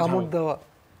ক্ষেত্রে ওই যে কোনো কামড় ঝামেলা?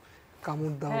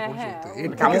 দেওয়া পর্যন্ত এর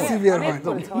থেকে কামড় সিভিয়ার অনেক হয় না।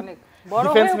 করেছে, অনেক বড়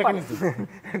ডিফেন্স হয়েও পারে। মেকানিজম।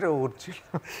 এটা ওর ছিল।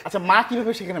 আচ্ছা, মা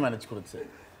কিভাবে সেখানে ম্যানেজ করেছে?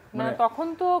 না, তখন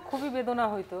তো খুবই বেদনা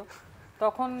হইতো।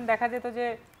 তখন দেখা যেত যে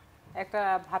একটা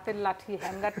ভাতের লাঠি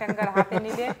হ্যাঙ্গার ট্যাঙ্গার হাতে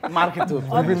নিলে মার খেতে হতো।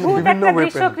 অদ্ভুত একটা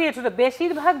দৃশ্য ক্রিয়েট হতো।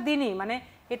 বেশিরভাগ দিনই, মানে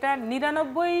এটা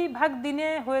 99% দিনে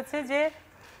হয়েছে যে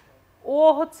ও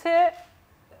হচ্ছে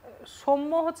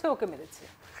সৌম্য হচ্ছে ওকে মেরেছে।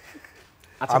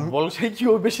 আচ্ছা, বলছাই কি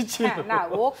ও বেশি ছিল? হ্যাঁ, না,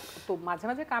 ও তো মাঝে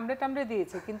মাঝে কামড়ে টামড়ে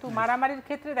দিয়েছে, কিন্তু মারামারির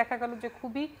ক্ষেত্রে দেখা গেল যে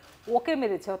খুবই ওকে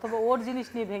মেরেছে অথবা ওর জিনিস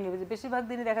নিয়ে ভেঙে ফেলছে। বেশিরভাগ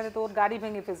দিনই দেখা যেত ওর গাড়ি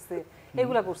ভেঙে ফেলছে,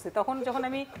 এগুলা করছে। তখন যখন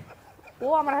ও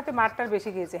আমার হাতে মারটার বেশি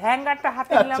খেয়েছে, হ্যাঙ্গারটা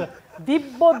হাতে নিলাম,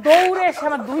 দিব্য দৌড়ে এসে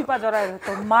আমার 2 পা জড়ায়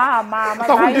হতো, মা মা আমার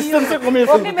ভাই,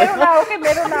 ওকে মেরো না, ওকে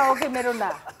মেরো না, ওকে মেরো না।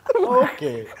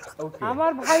 ওকে ওকে,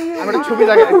 আমার ভাই আমরা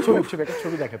একটা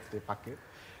ছবি দেখাতে পাকে,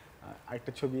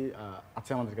 আরেকটা ছবি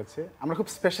আছে আমাদের কাছে, আমরা খুব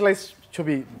স্পেশালাইজ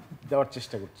ছবি দেওয়ার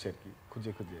চেষ্টা করছি আর কি,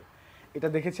 খুঁজে খুঁজে। এটা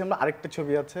দেখেছি আমরা, আরেকটা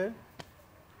ছবি আছে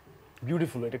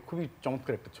বিউটিফুল, এটা খুবই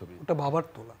চমৎকার একটা ছবি। ওটা বাবার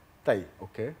তোলা। তাই?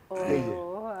 ওকে, এই যে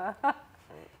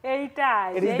এইটাই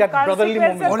It is এই that brotherly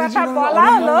moment. কনসিকুয়েন্সের কথা বলা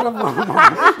হলো,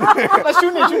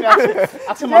 শুনি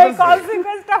আচ্ছা, এই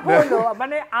কনসিকুয়েন্সটা হলো,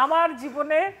 মানে আমার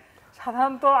জীবনে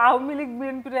সাধারণত আওয়ামী লীগ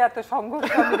বিএনপির এত সংঘর্ষ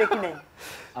আমি দেখি নাই।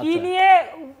 কি নিয়ে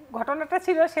ঘটনাটা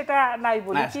ছিল সেটা নাই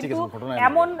বলি, কিন্তু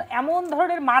এমন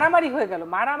ধরনের মারামারি হয়ে গেল।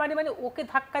 মারামারি মানে ওকে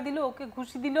ধাক্কা দিল, ওকে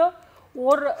ঘুষি দিল,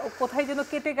 ওর কোথায় যেন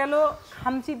কেটে গেল,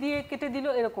 খামচি দিয়ে কেটে দিল,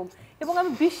 এরকম। এবং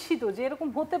আমি বিস্মিত যে এরকম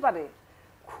হতে পারে।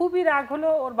 খুবই রাগ হলো,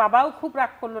 ওর বাবাও খুব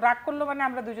রাগ করলো, মানে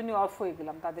আমরা দুজনেই অফ হয়ে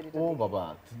গেলাম তাদের। ও বাবা,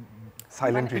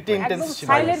 সাইলেন্ট একদম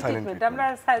সাইলেন্ট ট্রিটমেন্ট। আমরা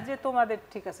যে তোমাদের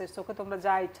ঠিক আছে, চোখে তোমরা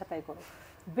যা ইচ্ছা তাই করো।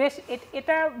 বেশ,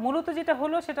 এটা মূলত যেটা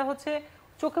হলো সেটা হচ্ছে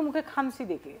চোখে মুখে খামচি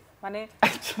দেখে, মানে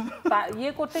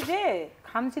ইয়ে করতে যেয়ে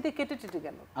খামচিতে কেটে টেটে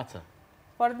গেল। আচ্ছা,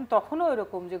 পরের দিন তখনও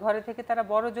এরকম যে ঘরে থেকে তারা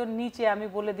বড়জন নিচে, আমি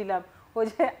বলে দিলাম ওই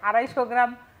যে 250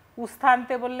 গ্রাম উস্তা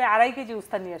আনতে বললে 2.5 কেজি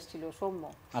উস্তা নিয়ে আসছিল সৌম্য।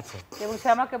 আচ্ছা, এবং সে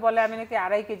আমাকে বলে আমি নাকি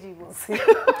 2.5 কেজি বলছি।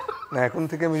 না, এখন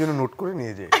থেকে আমি যেন নোট করে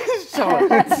নিয়ে যাই।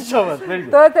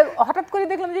 তো হঠাৎ করে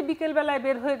দেখলাম যে বিকেল বেলায়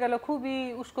বের হয়ে গেল, খুবই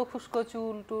উস্কো খুস্কো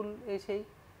চুল টুল এসেই।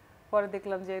 পরে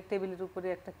দেখলাম যে টেবিলের উপরে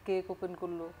একটা কেক ওপেন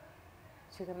করলো,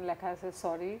 সেখানে লেখা আছে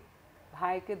সরি।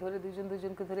 ভাইকে ধরে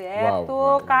দুজনকে ধরে এত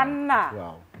কান্না,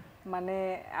 মানে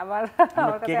আমার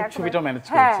কাছে ছবিটা ম্যানেজ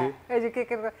করেছি। এই যে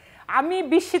কেকের, আমি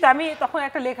বিস্মিত। আমি তখন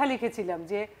একটা লেখা লিখেছিলাম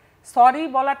যে সরি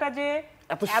বলাটা যে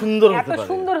এত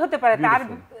সুন্দর হতে পারে,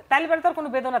 তাহলে তার কোনো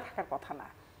বেদনা থাকার কথা না।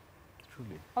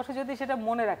 অবশ্য যদি সেটা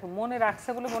মনে রাখছে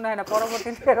বলে মনে হয় না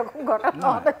পরবর্তীতে এরকম ঘটনা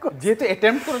অনেক। যেহেতু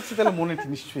অ্যাটেম্প্ট করেছে তাহলে মনে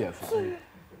নিশ্চয়ই আছে।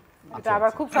 এটা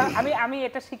আবার খুব আমি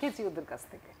এটা শিখেছি ওদের কাছ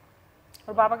থেকে।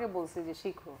 ওর বাবাকে বলছি যে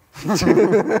শিখো।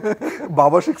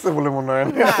 বাবা শিখছে বলে মনে হয়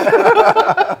না।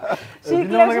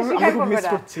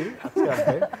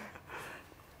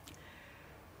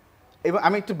 এবার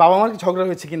আমি একটু বাবা মার ঝগড়া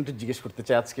হয়েছে কিন্তু জিজ্ঞেস করতে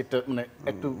চাই আজকে, একটা মানে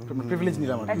একটু প্রিভিলেজ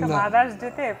নিলাম আর একটা মাদার্স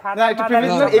ডেতে না, একটু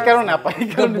প্রিভিলেজ এই কারণে এই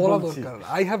কারণে বলা বলছি। দরকার।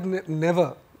 আই হ্যাভ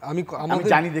নেভার, আমি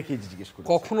জানি দেখি জিজ্ঞেস করছি,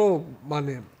 কখনো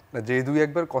মানে না যে দুই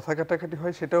একবার কথা কাটাকাটি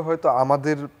হয় সেটাও হয়তো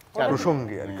আমাদের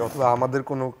প্রসঙ্গে আর কি, অথবা আমাদের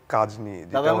কোনো কাজ নিয়ে,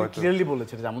 দাদা যেটা আমাকে হয়তো ক্লিয়ারলি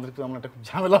বলেছে যে আমাদের তো আমরা একটা খুব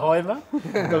ঝামেলা হয় না,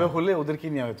 তবে হলে ওদেরকে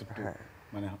নিয়ে হয়তো একটু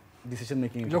মানে ডিসিশন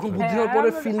মেকিং। যখন বুদ্ধি হওয়ার পরে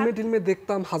ফিল্মে টিলমে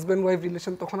দেখতাম হাজব্যান্ড ওয়াইফ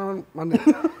রিলেশন, তখন আমার মানে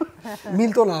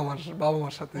মিলতো না আমার বাবা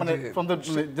মার সাথে, মানে যে ফ্রম দ্য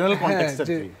জেনারেল কনটেক্সট আর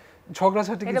যে কি।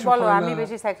 ঝগড়াঝাটি এটা কিছু বলো হয় আমি না।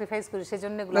 বেশি স্যাক্রিফাইস করি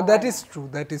সেজন্য এগুলো না, হয় দ্যাট না।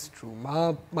 Is true. মা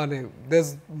মানে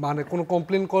মানে কোনো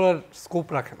কমপ্লেন করার স্কোপ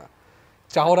রাখে না,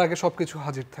 চাওয়ার আগে সবকিছু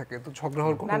হাজির থাকে, তো ঝগড়া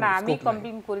হওয়ার কোনো না না আমি স্কোপ নাই।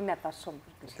 কমপ্লেন করি না তার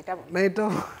সম্পর্কে, সেটা বলো। না এটা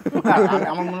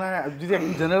আমার মনে হয় যদি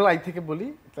একদম জেনারেল আই থেকে বলি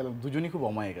তাহলে দুজনই খুব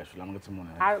অমায়িক আসলে আমার কাছে মনে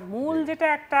হয়। আর মূল যেটা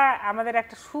একটা আমাদের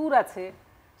একটা সুর আছে,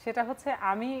 সেটা হচ্ছে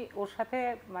আমি ওর সাথে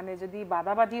মানে যদি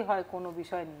বাদাবাদি হয় কোনো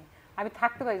বিষয় নিয়ে, আমি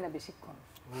থাকতে পারি না বেশিক্ষণ।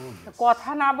 কথা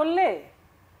না বললে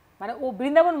মানে ও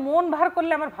বৃন্দাবন মন ভার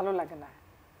করলে আমার ভালো লাগে না।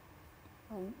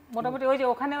 মোটামুটি ওই যে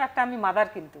ওখানেও একটা আমি মাদার,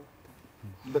 কিন্তু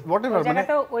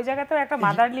ওই জায়গাতেও একটা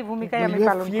মাদারলি ভূমিকায় আমি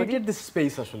পালন করি। দিস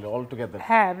স্পেস আসলে অল টুগেদার।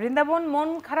 হ্যাঁ, বৃন্দাবন মন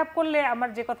খারাপ করলে আমার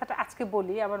যে কথাটা আজকে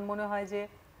বলি, আমার মনে হয় যে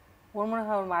ওর মনে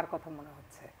হয় ওর মার কথা মনে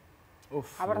হচ্ছে,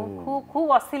 আবার খুব খুব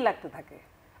অস্থির লাগতে থাকে।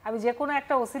 আমি যে কোনো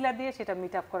একটা ওসিলা দিয়ে সেটা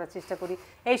মিট আপ করার চেষ্টা করি।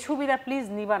 এই সুবিধা প্লিজ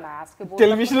নিবা না, আজকে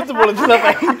টেলিভিশনে তো বলেছিলাম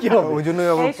কি হবে, ওই জন্যই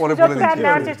আবার এই পরে বলে সুযোগটা দিচ্ছি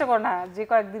নেওয়ার চেষ্টা করো না, যে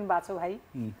কয়েকদিন বাঁচো ভাই।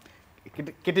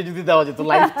 কেটে যদি দেওয়া যেত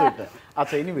লাইভ তো এটা।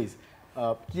 আচ্ছা এনিওয়েজ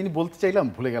কি জানি বলতে চাইলাম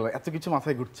ভুলে গেল, এত কিছু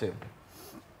মাথায় ঘুরছে।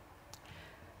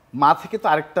 মা থেকে তো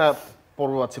আরেকটা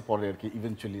পর্ব আছে পরে আর কি,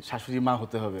 ইভেনচুয়ালি শাশুড়ি মা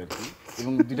হতে হবে আর কি,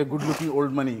 এবং দুইটা গুড লুকিং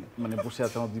ওল্ড মানি মানে বসে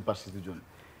আছে আমার দুই পাশে দুজন,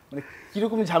 মানে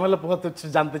কীরকম ঝামেলা পোহাতে হচ্ছে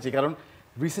জানতে চাই। কারণ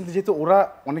রিসেন্টলি যেহেতু ওরা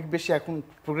অনেক বেশি এখন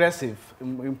প্রোগ্রেসিভ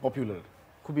এবং পপুলার,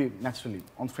 খুবই ন্যাচারালি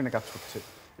অনস্ক্রিনে কাজ করছে,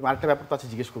 এবং আরেকটা ব্যাপার তো আছে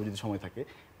জিজ্ঞেস করবো যদি সময় থাকে,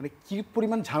 মানে কি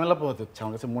পরিমাণ ঝামেলা পোহাতে হচ্ছে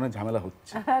আমার কাছে মনে ঝামেলা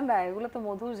হচ্ছে। না এগুলো তো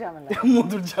মধুর ঝামেলা।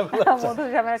 মধুর ঝামেলা, মধুর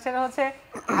ঝামেলা সেটা হচ্ছে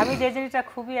আমি যে জিনিসটা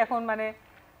খুবই এখন মানে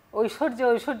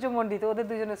ঐশ্বর্যমণ্ডিত, ওদের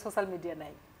দুজনের সোশ্যাল মিডিয়া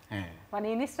নাই। হ্যাঁ মানে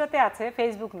ইনস্টাতে আছে,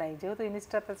 ফেসবুক নাই, যেহেতু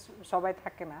ইনস্টাতে সবাই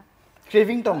থাকে না,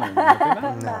 ক্রেভিংটাও নাই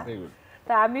না।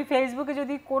 তা আমি ফেসবুকে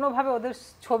যদি কোনোভাবে ওদের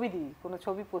ছবি দিই, কোনো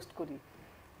ছবি পোস্ট করি,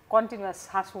 কন্টিনিউয়াস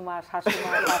শাশুমা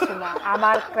শাশুমা শাশুমা,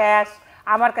 আমার ক্র্যাশ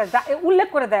উল্লেখ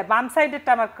করে দেয়, বাম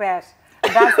সাইডেরটা আমার ক্র্যাশ,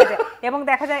 ডান সাইডে, এবং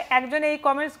দেখা যায় একজন এই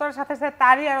কমেন্টস করার সাথে সাথে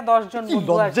তারই আরো 10 জন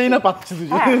বন্ধু আসে। লজ্জাই না পাচ্ছি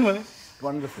দুজন, মানে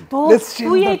ওয়ান্ডারফুল। তো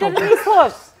তুই এইটা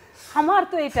নিছস, আমার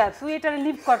তো এটা, তুই এটা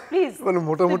লিভ কর প্লিজ, মানে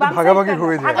মোটামুটি ভাগাভাগি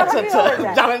হয়ে যায়। আচ্ছা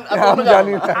জানেন আমি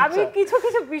জানি না। আমি কিছু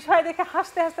কিছু বিষয় দেখে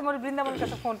হাসতে হাসতে মনে বৃন্দাবনের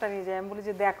কাছে ফোনটা নিয়ে যাই, আমি বলি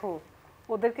যে দেখো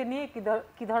ওদেরকে নিয়ে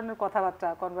কি ধরনের কথাবার্তা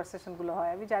কনভারসেশন গুলো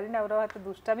হয়, আমি জানি না ওরা হয়তো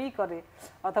দুষ্টামিই করে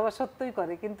অথবা সত্যই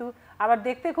করে, কিন্তু আবার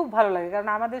দেখতে খুব ভালো লাগে, কারণ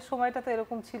আমাদের সময়টা তো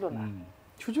এরকম ছিল না,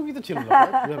 সুযোগই তো ছিল না,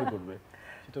 কিভাবে করবে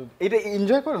সেটা। এটা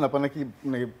এনজয় করে না আপনার নাকি,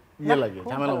 মানে ইয়ে লাগে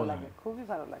ঝামেলা মনে হয়? খুবই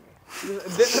ভালো লাগে,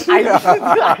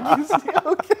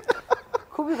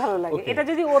 খুবই ভালো লাগে। এটা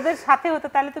যদি ওদের সাথে হতো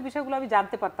তাহলে তো বিষয়গুলো আমি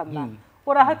জানতে পারতাম না,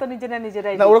 ওরা হয়তো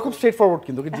নিজেরাই না, ওরা খুব স্ট্রেট ফরওয়ার্ড,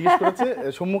 কিন্তু ওকে জিজ্ঞেস করেছে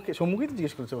সম্মুখে তো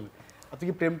জিজ্ঞেস করেছে, বলে আপনি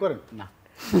কি প্রেম করেন? না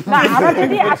না, আমার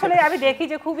যদি আসলে আমি দেখি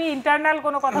যে খুবই ইন্টারনাল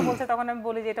কোনো কথা বলছে, তখন আমি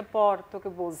বলি যে এটা পর তোকে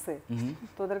বলছে,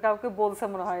 তোদের কাউকে বলছে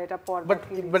মনে হয় এটা পর।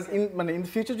 বাট মানে ইন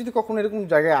ফিউচার যদি কখনো এরকম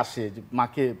জায়গায় আসে যে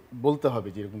মাকে বলতে হবে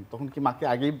যে এরকম, তখন কি মাকে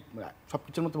আগেই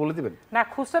সবকিছুর মতো বলে দিবেন? না,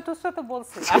 খুচরা টুসরা তো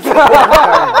বলছে।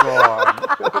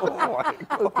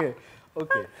 ওকে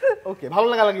ওকে ওকে, ভালো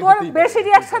লাগা লাগে। তোর বেশি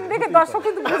রিঅ্যাকশন দেখে দর্শক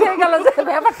কিন্তু বুঝে গেল যে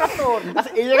ব্যাপারটা তোর।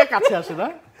 আচ্ছা এই জায়গায় কাছে আসে না,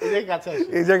 এই জায়গায় কাছে আসে,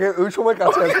 এই জায়গায় ওই সময়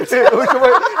কাছে আসে, ওই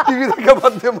সময় টিভি দেখা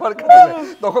বাদ দিয়ে মার কাছে যায়।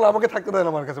 তখন আমাকে থাকতে দেয়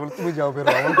না মার কাছে, বলে তুমি যাও বেরো,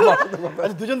 আমার মার সাথে কথা।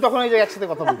 আচ্ছা দুজন তখন এই জায়গায় একসাথে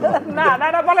কথা বলতে পারে না না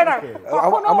না, বলে না,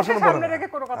 আমার সামনে বলে সামনে না, রেখে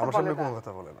কোনো কথা আমার বলে সামনে না। কোনো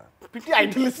কথা বলে না। প্রিটি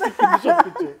আইডিয়ালিস্টিক কিন্তু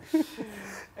সবকিছু।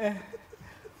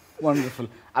 ওয়ান্ডারফুল।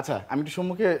 আচ্ছা আমি একটু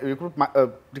সম্মুখে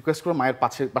রিকোয়েস্ট করব মায়ের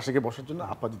পাশে গিয়ে বসার জন্য,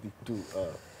 আপা যদি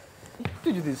একটু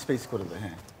যদি স্পেস করে দেয়।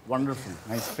 হ্যাঁ, ওয়ান্ডারফুল,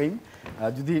 নাইস ফ্রেম।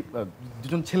 যদি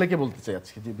দুজন ছেলেকে বলতে চাই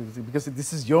আজকে, যে because this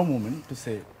is your moment to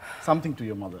say something to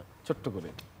your mother, ছোট্ট করে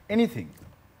এনিথিং।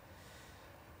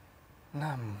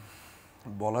 না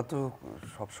বলা তো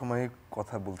সবসময়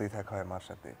কথা বলতেই থাকা হয় মার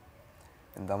সাথে,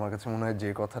 কিন্তু আমার কাছে মনে হয় যে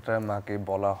কথাটা মাকে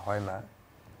বলা হয় না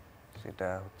সেটা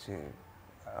হচ্ছে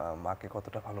মাকে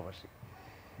কতটা ভালোবাসি।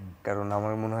 কারণ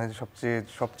আমার মনে হয় যে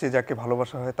সবচেয়ে যাকে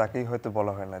ভালোবাসা হয় তাকেই হয়তো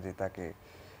বলা হয় না যে তাকে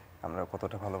আমরা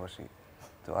কতটা ভালোবাসি।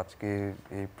 তো আজকে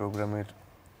এই প্রোগ্রামের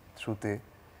থ্রুতে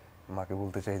মাকে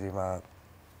বলতে চাই যে মা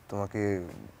তোমাকে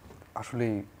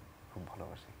আসলেই খুব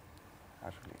ভালোবাসি,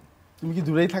 আসলেই। তুমি কি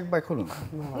দূরেই থাকবা এখনো?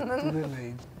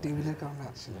 টেবিলের কারণে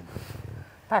আসছি না।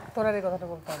 থাক, তোর আর এই কথাটা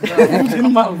বলতে হবে।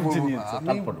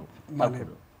 মানে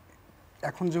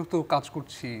এখন যেহেতু কাজ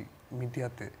করছি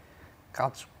মিডিয়াতে,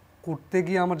 কাজ করতে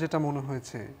গিয়ে আমার যেটা মনে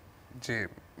হয়েছে যে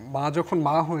মা যখন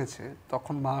মা হয়েছে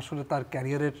তখন মা আসলে তার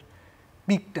ক্যারিয়ারের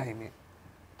পিক টাইমে,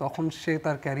 তখন সে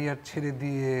তার ক্যারিয়ার ছেড়ে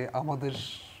দিয়ে আমাদের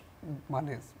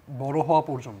মানে বড় হওয়া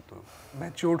পর্যন্ত,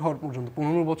 ম্যাচিওর্ড হওয়ার পর্যন্ত,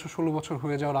 15 বছর 16 বছর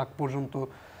হয়ে যাওয়ার আগ পর্যন্ত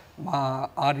মা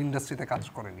আর ইন্ডাস্ট্রিতে কাজ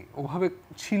করেনি, ওভাবে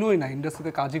ছিলই না,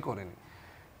 ইন্ডাস্ট্রিতে কাজই করেনি।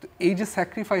 তো এই যে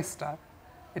স্যাক্রিফাইসটা,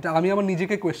 এটা আমি আমার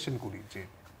নিজেকে কোয়েশ্চেন করি যে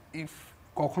ইফ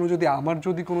কখনো যদি আমার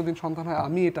যদি কোনোদিন সন্তান হয়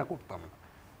আমি এটা করতাম না।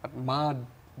 মা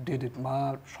ডিড ইট, মা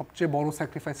সবচেয়ে বড়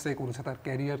স্যাক্রিফাইসটাই করেছে, তার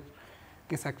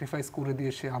ক্যারিয়ারকে স্যাক্রিফাইস করে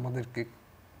দিয়ে সে আমাদেরকে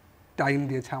টাইম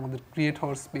দিয়েছে, আমাদের ক্রিয়েট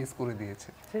হওয়ার স্পেস করে দিয়েছে।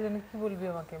 সেজন্য কি বলবি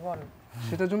আমাকে বল?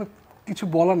 সেটার জন্য কিছু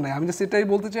বলার নাই, আমি জাস্ট এটাই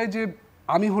বলতে চাই যে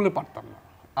আমি হলে পারতাম না,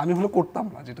 আমি হলে করতাম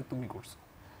না যেটা তুমি করছো,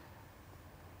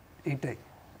 এইটাই।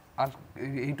 আর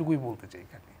এইটুকুই বলতে চাই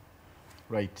এখানে।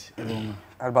 রাইট। এবং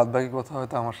আর বাদবাকি কথা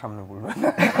হয়তো আমার সামনে বলবেন।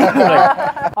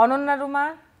 অনন্যা রুমা,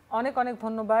 অনেক অনেক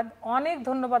ধন্যবাদ, অনেক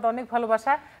ধন্যবাদ, অনেক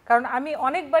ভালোবাসা। কারণ আমি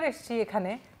অনেকবার এসেছি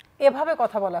এখানে, এভাবে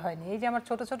কথা বলা হয়নি। এই যে আমার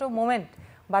ছোট ছোট মোমেন্ট,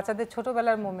 বাচ্চাদের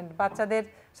ছোটবেলার মোমেন্ট, বাচ্চাদের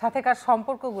সাথেকার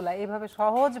সম্পর্কগুলা এভাবে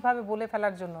সহজভাবে বলে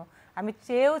ফেলার জন্য আমি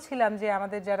চেয়েও ছিলাম যে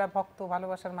আমাদের যারা ভক্ত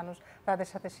ভালোবাসার মানুষ তাদের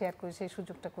সাথে শেয়ার করি, সেই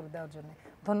সুযোগটা করে দেওয়ার জন্য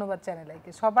ধন্যবাদ চ্যানেল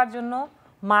আইকে। সবার জন্য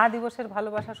মা দিবসের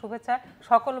ভালোবাসা, শুভেচ্ছা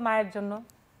সকল মায়ের জন্য।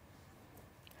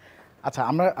 আচ্ছা,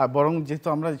 আমরা বরং যেহেতু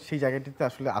আমরা সেই জায়গাটিতে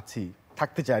আসলে আছি,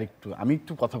 থাকতে চাই, আর একটু আমি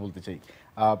একটু কথা বলতে চাই।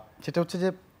 সেটা হচ্ছে যে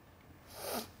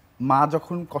মা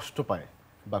যখন কষ্ট পায়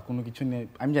বা কোনো কিছু নিয়ে,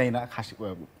 আমি জানি না,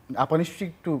 আপা নিশ্চয়ই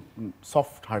একটু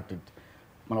সফট হার্টেড,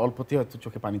 মানে অল্পতেই হয়তো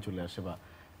চোখে পানি চলে আসে বা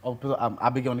অল্প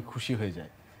আবেগে অনেক খুশি হয়ে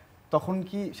যায়, তখন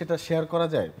কি সেটা শেয়ার করা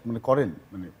যায়, মানে করেন,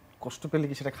 মানে কষ্ট পেলে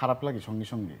কি সেটা খারাপ লাগে সঙ্গে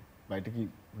সঙ্গে, বা এটা কি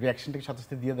রিয়াকশনটাকে সাথে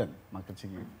সাথে দিয়ে দেন মার কাছে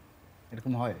গিয়ে,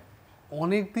 এরকম হয়?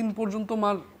 অনেক দিন পর্যন্ত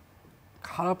মার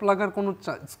খারাপ লাগার কোনো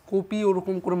স্কোপই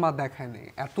ওরকম করে মা দেখায়নি।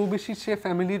 এত বেশি সে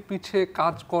ফ্যামিলির পিছে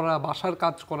কাজ করা, বাসার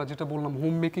কাজ করা, যেটা বললাম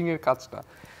হোম মেকিংয়ের কাজটা,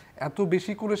 এত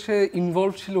বেশি করে সে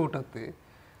ইনভলভ ছিল ওটাতে,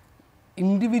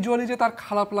 ইন্ডিভিজুয়ালি যে তার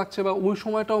খারাপ লাগছে বা ওই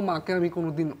সময়টাও মাকে আমি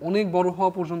কোনোদিন অনেক বড়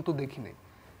হওয়া পর্যন্ত দেখিনি।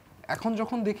 এখন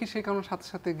যখন দেখি সেই কারণে সাথে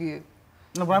সাথে গিয়ে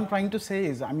না, what I'm trying to say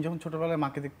is, আমি যখন ছোটবেলায়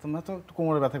মাকে দেখতাম না, তো একটু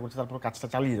কোমরে ব্যথা করছে, তারপর কাজটা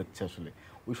চালিয়ে যাচ্ছে, আসলে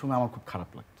ওই সময় আমার খুব খারাপ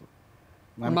লাগতো।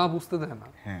 মা বুঝতে দেয় না।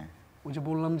 হ্যাঁ, ওই যে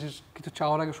বললাম যে কিছু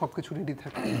চাওয়ার আগে সবকিছু রেডি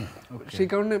থাকে, সেই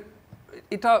কারণে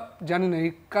এটা জানি না,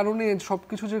 এই কারণে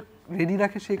সবকিছু যে রেডি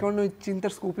রাখে, সেই কারণে ওই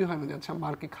চিন্তার স্কোপই হয় না যে আচ্ছা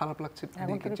মার কি খারাপ লাগছে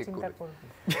দেখে চেক করে।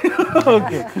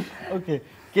 ওকে ওকে।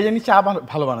 কে জানি চা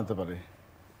ভালো বানাতে পারে?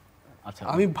 আচ্ছা,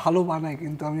 আমি ভালো বানাই,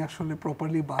 কিন্তু আমি আসলে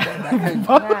প্রপারলি বানাই দেখাই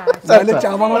না। আচ্ছা, তাহলে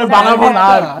চা বানানো বানাবো না,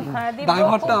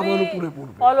 দায়ভারটা আমার উপরে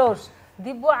পড়বে। অলস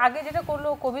দিব্য আগে যেটা করলো,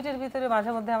 কোভিডের ভিতরে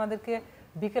মাঝে মধ্যে আমাদেরকে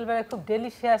বিকেলবেলায় খুব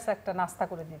ডেলিশিয়াস একটা নাস্তা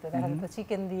করে দিত, দেখা যেত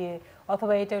চিকেন দিয়ে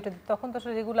অথবা এটা ওটা। তখন তো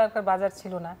আসলে রেগুলার বাজার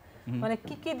ছিল না, মানে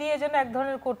কি কি দিয়ে যেন এক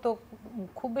ধরনের করতো,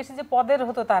 খুব বেশি যে পদের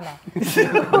হতো তা না,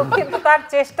 কিন্তু তার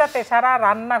চেষ্টাতে সারা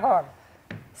রান্নাঘর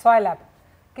সয়লাভ,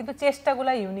 কিন্তু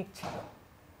চেষ্টাগুলা ইউনিক ছিল।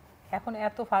 এখন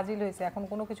এত ফাজিল হয়েছে, এখন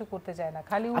কোনো কিছু করতে চায় না,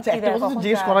 খালি আচ্ছা, একটা কথা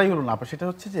জিজ্ঞেস করাই হলো না, সেটা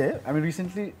হচ্ছে যে আমি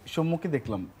রিসেন্টলি সৌম্যকে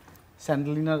দেখলাম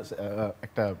স্যান্ডেলিনার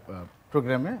একটা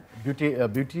প্রোগ্রামে,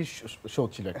 বিউটি শো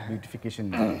ছিল, একটা beautification,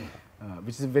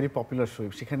 which is a very popular show.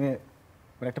 সেখানে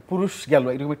মানে একটা পুরুষ গেল,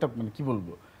 এরকম একটা, মানে কি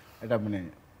বলবো, এটা মানে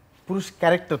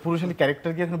পুরুষালী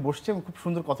ক্যারেক্টার গিয়ে এখানে বসছে এবং খুব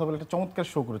সুন্দর কথা বলে একটা চমৎকার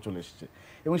শো করে চলে এসেছে।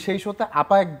 এবং সেই শোতে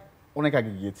আপা অনেক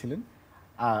আগে গিয়েছিলেন,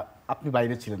 আপনি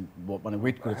বাইরে ছিলেন, মানে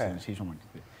ওয়েট করেছিলেন সেই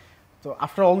সময়টিতে। তো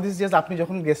আফটার অল দিস ইয়ার্স আপনি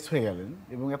যখন গেস্ট হয়ে গেলেন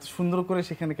এবং এত সুন্দর করে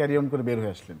সেখানে ক্যারি অন করে বের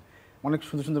হয়ে আসলেন, অনেক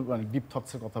সুন্দর সুন্দর মানে ডিপ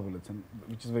থটসের কথা বলেছেন,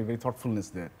 উইচ ইজ ভেরি থটফুলনেস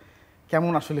দেয়ার।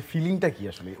 কেমন আসলে ফিলিংটা কি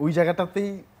আসলে ওই জায়গাটাতেই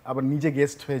আবার নিজে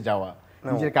গেস্ট হয়ে যাওয়া,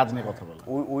 নিজের কাজ নিয়ে কথা বলা?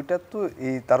 ওইটা তো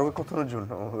এই তারকা কথনের জন্য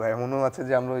এমনও আছে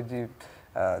যে আমরা ওই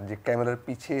যে ক্যামেরার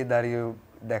পিছে দাঁড়িয়ে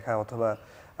দেখা অথবা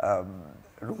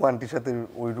রোমান্টির সাথে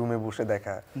ওই রুমে বসে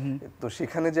দেখা, তো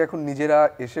সেখানে যে এখন নিজেরা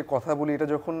এসে কথা বলি, এটা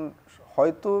যখন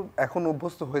হয়তো এখন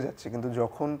অভ্যস্ত হয়ে যাচ্ছে, কিন্তু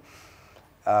যখন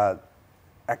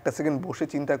একটা সেকেন্ড বসে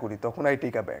চিন্তা করি তখন আই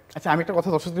টেক আ ব্যাক। আচ্ছা, আমি একটা কথা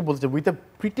দর্শকদের বলতে চাই, উইথ আ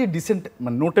প্রিটি ডিসেন্ট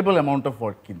মানে নোটেবল অ্যামাউন্ট অফ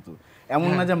ওয়ার্ক, কিন্তু এমন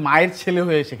না যে মায়ের ছেলে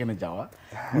হয়ে সেখানে যাওয়া,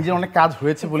 নিজের অনেক কাজ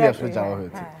হয়েছে বলে আসলে যাওয়া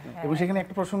হয়েছে। এবং সেখানে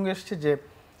একটা প্রসঙ্গ এসছে যে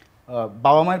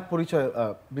বাবা মায়ের পরিচয়,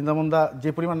 বৃন্দাবনদা যে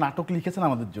পরিমাণ নাটক লিখেছেন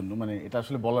আমাদের জন্য, মানে এটা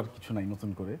আসলে বলার কিছু নাই নতুন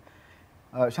করে।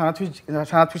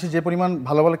 শাহানাজ যে পরিমাণ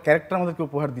ভালো ভালো ক্যারেক্টার আমাদেরকে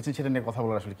উপহার দিচ্ছেন, সেটা নিয়ে কথা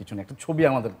বলার আসলে কিছু নেই। একটা ছবি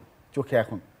আমাদের চোখে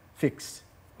এখন ফিক্স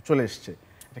চলে এসছে,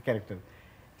 একটা ক্যারেক্টার।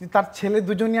 কিন্তু তার ছেলে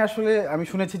দুজনই আসলে আমি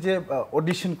শুনেছি যে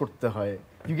অডিশন করতে হয়,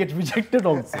 ইউ গেট রিজেক্টেড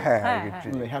অলসো। হ্যাঁ,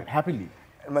 হ্যাপিলি।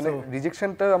 মানে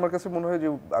রিজেকশনটা আমার কাছে মনে হয় যে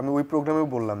আমি ওই প্রোগ্রামেও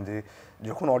বললাম যে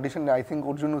যখন অডিশন, আই থিঙ্ক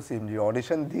ওর জন্য সেম, যে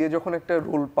অডিশন দিয়ে যখন একটা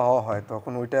রোল পাওয়া হয়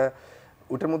তখন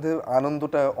ওইটার মধ্যে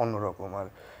আনন্দটা অন্যরকম। আর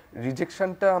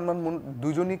রিজেকশনটা আমার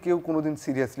দুজনই কেউ কোনোদিন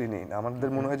সিরিয়াসলি নেই না, আমাদের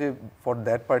মনে হয় যে ফর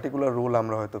দ্যাট পার্টিকুলার রোল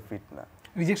আমরা হয়তো ফিট না।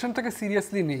 রিজেকশনটাকে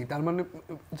সিরিয়াসলি নেই, তার মানে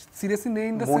সিরিয়াসলি নেই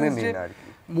ইন দ্য মনে সেন্স নেই যে না আর কি।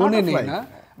 মনে Part of নেই life. না,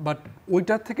 বাট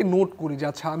ওইটার থেকে নোট করি যে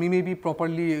আচ্ছা আমি মেবি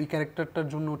প্রপারলি ওই ক্যারেক্টারটার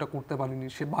জন্য ওটা করতে পারিনি।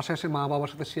 সে বাসায় এসে মা বাবার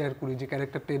সাথে শেয়ার করি যে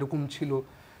ক্যারেক্টারটা এরকম ছিল,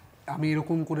 আমি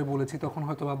এরকম করে বলেছি, তখন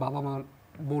হয়তো বাবা মা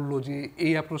বললো যে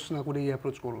এই অ্যাপ্রোচ না করে এই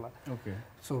অ্যাপ্রোচ করলাম। ওকে,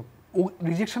 সো ও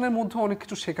রিজেকশনের মধ্যে অনেক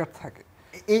কিছু শেখার থাকে।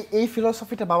 এই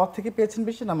ফিলসফিটা বাবার থেকে পেয়েছেন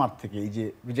বেশি না মার থেকে? এই যে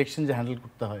রিজেকশন যে হ্যান্ডেল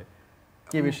করতে হয়,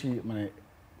 কে বেশি মানে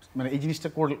মানে এই জিনিসটা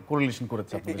কোরিলেশন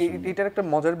করেছে আপনাদের সঙ্গে? এটার একটা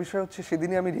মজার বিষয় হচ্ছে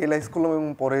সেদিনই আমি রিয়েলাইজ করলাম এবং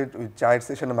পরে ওই চায়ের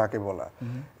সেশনে মাকে বলা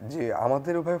যে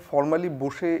আমাদের ওভাবে ফর্মালি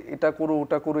বসে এটা করো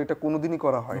ওটা করো এটা কোনোদিনই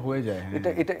করা হয় হয়ে যায়, হ্যাঁ। এটা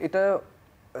এটা এটা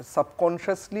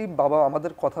সাবকনশিয়াসলি বাবা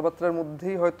আমাদের কথাবার্তার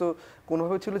মধ্যেই হয়তো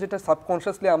কোনোভাবে ছিল যেটা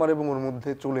সাবকনশিয়াসলি আমার এবং ওর মধ্যে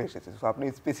চলে এসেছে। সো আপনি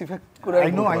স্পেসিফিক করে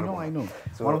I know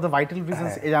one of the vital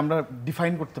reasons এই আমরা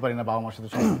ডিফাইন করতে পারি না বাবা মার সাথে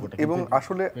সম্পর্কটা। এবং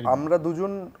আসলে আমরা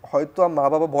দুজন হয়তো মা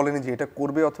বাবা বলেনি যে এটা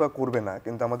করবে অথবা করবে না,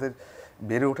 কিন্তু আমাদের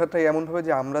বেড়ে ওঠাটাই এমন ভাবে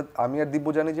যে আমি আর দিব্য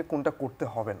জানি যে কোনটা করতে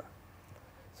হবে না।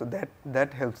 So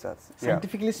that helps us.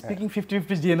 Scientifically speaking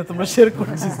 50-50 DNA তোমরা শেয়ার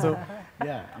করছি। সো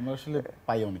ইয়া আমরা আসলে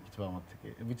পাই অনেক কিছু আমার থেকে,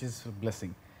 উইচ ইজ ব্লেসিং।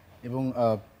 এবং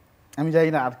আমি জানি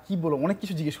না আর কি বলবো, অনেক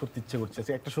কিছু জিজ্ঞেস করতে ইচ্ছে করছে,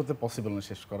 একটা শোতে পসিবল না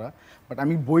শেষ করা, বাট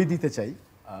আমি বই দিতে চাই।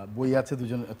 বই আছে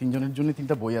তিনজনের জন্য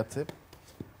 3টা বই আছে।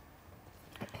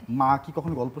 মা কি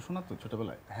কখনো গল্প শোনাতো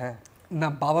ছোটবেলায়? হ্যাঁ না,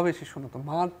 বাবা বেশি শোনাতো।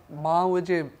 মা ওই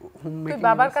যে হোম তুই মেকিং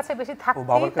বাবার কাছে বেশি ও থাকতেই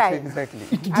বাবার তাই কাছে এক্স্যাক্টলি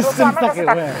আর ও তো আমার কাছে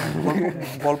থাকতো।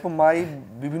 গল্প মাই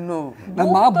বিভিন্ন না,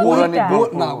 মা বই পৌরাণিক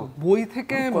গল্প। না বই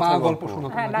থেকে মা কথার গল্প গল্প।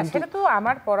 শোনাতো হ্যাঁ না, না, কিন্তু সেটা তো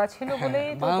আমার পড়া ছিল বলেই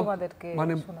তো মা তোমাদেরকে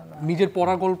মানে শোনানো। নিজের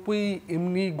পড়া গল্পই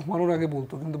এমনি ঘুমানোর আগে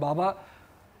বলতো, কিন্তু বাবা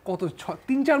কত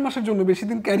 3-4 মাসের জন্য, বেশি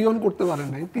দিন ক্যারি অন করতে পারেন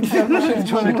নাই, 3-4 মাসের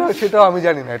জন্য সেটাও আমি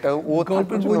জানি না, এটা ও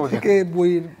গল্পের বই থেকে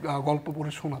বইয়ের গল্প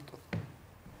পড়ে শোনাতো,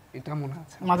 এটা মনে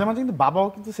আছে। মাঝে মাঝে কিন্তু বাবাও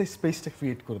কিন্তু সেই স্পেসটা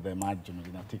ক্রিয়েট করে দেয় মার জন্য,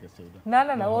 যে না ঠিক আছে ওটা। না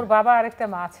না না, ওর বাবা আরেকটা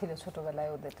মা ছিল ছোটবেলায়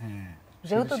ওদের, হ্যাঁ,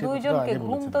 যেহেতু সেটা তো দুইজনকে আগে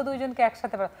ঘুম বলেছেন। তো দুইজনকে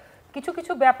একসাথে কিছু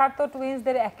কিছু ব্যাপার তো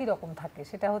টুইন্সদের একই রকম থাকে,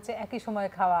 সেটা হচ্ছে একই সময়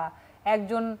খাওয়া,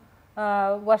 একজন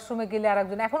ওয়াশরুমে গেলে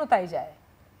আরেকজন এখনো তাই যায়,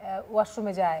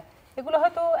 ওয়াশরুমে যায়, এগুলো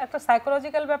হয়তো একটা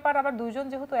সাইকোলজিক্যাল ব্যাপার। আবার দুইজন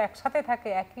যেহেতু একসাথে থাকে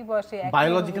একই বয়সে,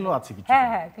 বায়োলজিক্যালও আছে কিছু। হ্যাঁ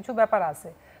হ্যাঁ, কিছু ব্যাপার আছে।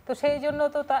 তো সেই জন্য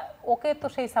তো ওকে তো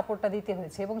সেই সাপোর্টটা দিতে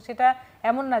হয়েছে, এবং সেটা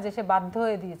এমন না যে সে বাধ্য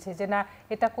হয়ে দিয়েছে যে না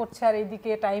এটা করছে আর এইদিকে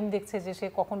টাইম দেখছে যে সে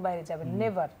কখন বাইরে যাবে,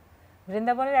 নেভার।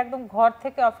 বৃন্দাবনের একদম ঘর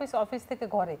থেকে অফিস, অফিস থেকে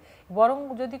ঘরে, বরং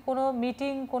যদি কোনো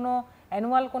মিটিং, কোনো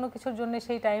অ্যানুয়াল কোনো কিছুর জন্য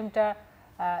সেই টাইমটা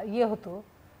ইয়ে হতো,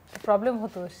 প্রবলেম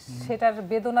হতো, সেটার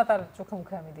বেদনা তার চোখে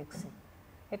মুখে আমি দেখছি।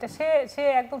 এটা সে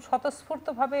একদম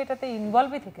স্বতঃস্ফূর্তভাবে এটাতে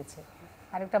ইনভলভই থেকেছে,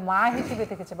 আর একটা মা হিসেবে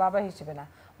থেকেছে, বাবা হিসেবে না।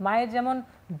 মায়ের যেমন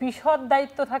বিশদ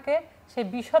দায়িত্ব থাকে, সেই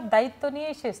বিশদ দায়িত্ব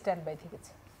নিয়েই সে স্ট্যান্ড বাই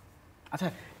থেকেছে। আচ্ছা,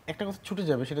 একটা কথা ছুটে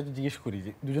যাবে, সেটা তো জিজ্ঞেস করি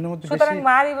যে দুজনের মধ্যে সুতরাং বেশি।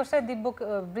 মার এই বছর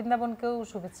বৃন্দাবনকেও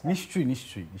শুভেচ্ছা। নিশ্চয়ই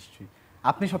নিশ্চয়ই নিশ্চয়ই,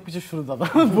 আপনি সবকিছু শুরু দাদা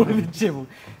বলে দিচ্ছি, এবং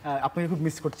আপনাকে খুব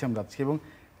মিস করছি আমরা আজকে। এবং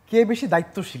কে বেশি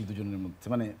দায়িত্বশীল দুজনের মধ্যে,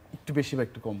 মানে একটু বেশি বা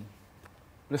একটু কম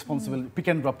রেসপন্সিবল, পিক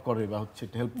অ্যান্ড ড্রপ করে বা হচ্ছে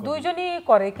একটু হেল্প করে? দুইজনই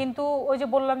করে, কিন্তু ওই যে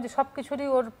বললাম যে সব কিছুরই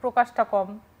ওর প্রকাশটা কম,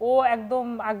 ও একদম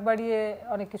আগ বাড়িয়ে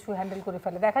অনেক কিছু হ্যান্ডেল করে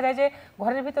ফেলে। দেখা যায় যে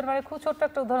ঘরের ভিতরে, মানে খুব ছোট্ট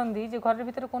একটা উদাহরণ দিই, যে ঘরের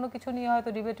ভিতরে কোনো কিছু নিয়ে হয়তো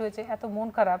ডিবেট হয়েছে, এত মন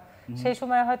খারাপ, সেই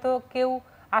সময় হয়তো কেউ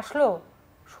আসলো,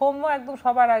 সৌম্য একদম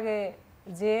সবার আগে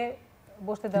যে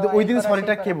বসতে দেওয়া। ওই দিন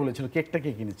সরিটা কে বলেছিল, কেকটা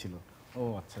কে কিনেছিল? ও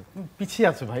আচ্ছা, তুমি পিছিয়ে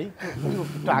আছো ভাই,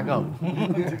 একটু আগাও।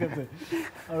 ঠিক আছে,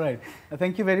 alright,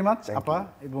 thank you very much আপা,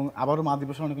 এবং আবারও মা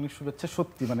দিবসের অনেক অনেক শুভেচ্ছা।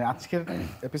 সত্যি মানে আজকের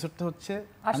এপিসোডটা হচ্ছে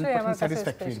আসলে আমার কাছে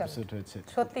স্যাটিসফ্যাক্টরি স্পেশাল এপিসোড হয়েছে।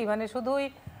 সত্যি, মানে শুধুই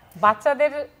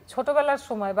বাচ্চাদের ছোটবেলার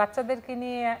সময়, বাচ্চাদেরকে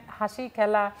নিয়ে হাসি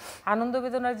খেলা, আনন্দ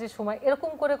বেদনার যে সময়,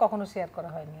 এরকম করে কখনো শেয়ার করা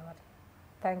হয়নি আমার।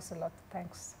 Thanks a lot,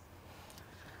 thanks.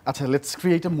 আচ্ছা, let's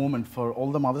create a moment for all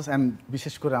the mother's, and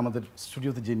বিশেষ করে আমাদের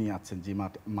স্টুডিওতে যিনি আছেন, যে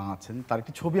মা আছেন, তার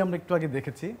একটি ছবি আমরা একটু আগে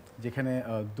দেখেছি, যেখানে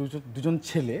দুজন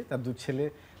ছেলে,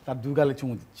 তার দু গালে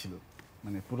চুমু দিচ্ছিল,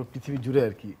 মানে পুরো পৃথিবী জুড়ে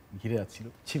আর কি ঘিরে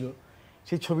ছিল।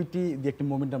 সেই ছবিটি দিয়ে একটা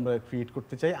মোমেন্ট আমরা ক্রিয়েট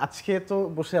করতে চাই। আজকে তো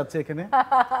বসে আছে এখানে,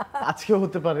 আজকেও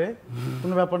হতে পারে,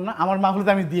 কোনো ব্যাপার না। আমার মা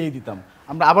হলে আমি দিয়েই দিতাম।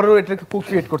 আমরা আবারও এটাকে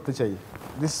ক্রিয়েট করতে চাই।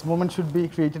 This moment should be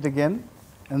created again,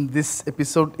 and this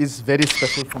episode is very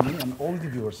special for me and all the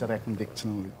viewers যারা এখন দেখছেন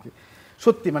আমাদেরকে।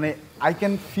 সত্যি মানে I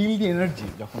can feel the energy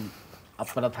যখন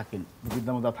আপনারা থাকেন,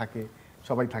 বিদ্যামদা থাকে,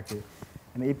 সবাই থাকে,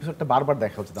 মানে এই এপিসোডটা বারবার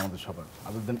দেখা উচিত আমাদের সবার,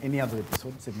 আদার দেন এনি আদার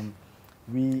এপিসোডস, এবং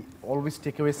we always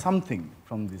take away something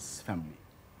from this family.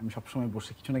 আমি সবসময়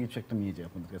বসে কিছু না কিছু একটা নিয়ে যাই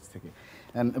আপনাদের কাছ থেকে।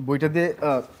 অ্যান্ড বইটা দিয়ে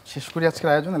শেষ করি আজকের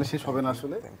আয়োজন, তাহলে শেষ হবে না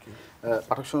আসলে।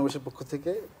 পাঠক সমাবেশের পক্ষ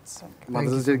থেকে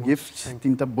মাদার্স ডে গিফট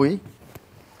 3টা বই।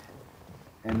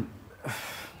 And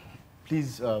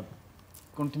please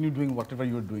continue doing whatever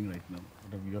you are doing right now,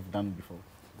 whatever you have done before.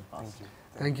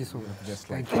 Thank you so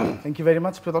much. Thank you very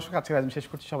much. প্রিয় দর্শক, আজকে আমি শেষ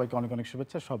করছি। সবাইকে অনেক অনেক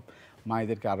শুভেচ্ছা। সব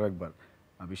মায়েদেরকে আরও একবার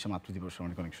বিশ্ব মাতৃ দিবসের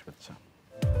অনেক অনেক শুভেচ্ছা।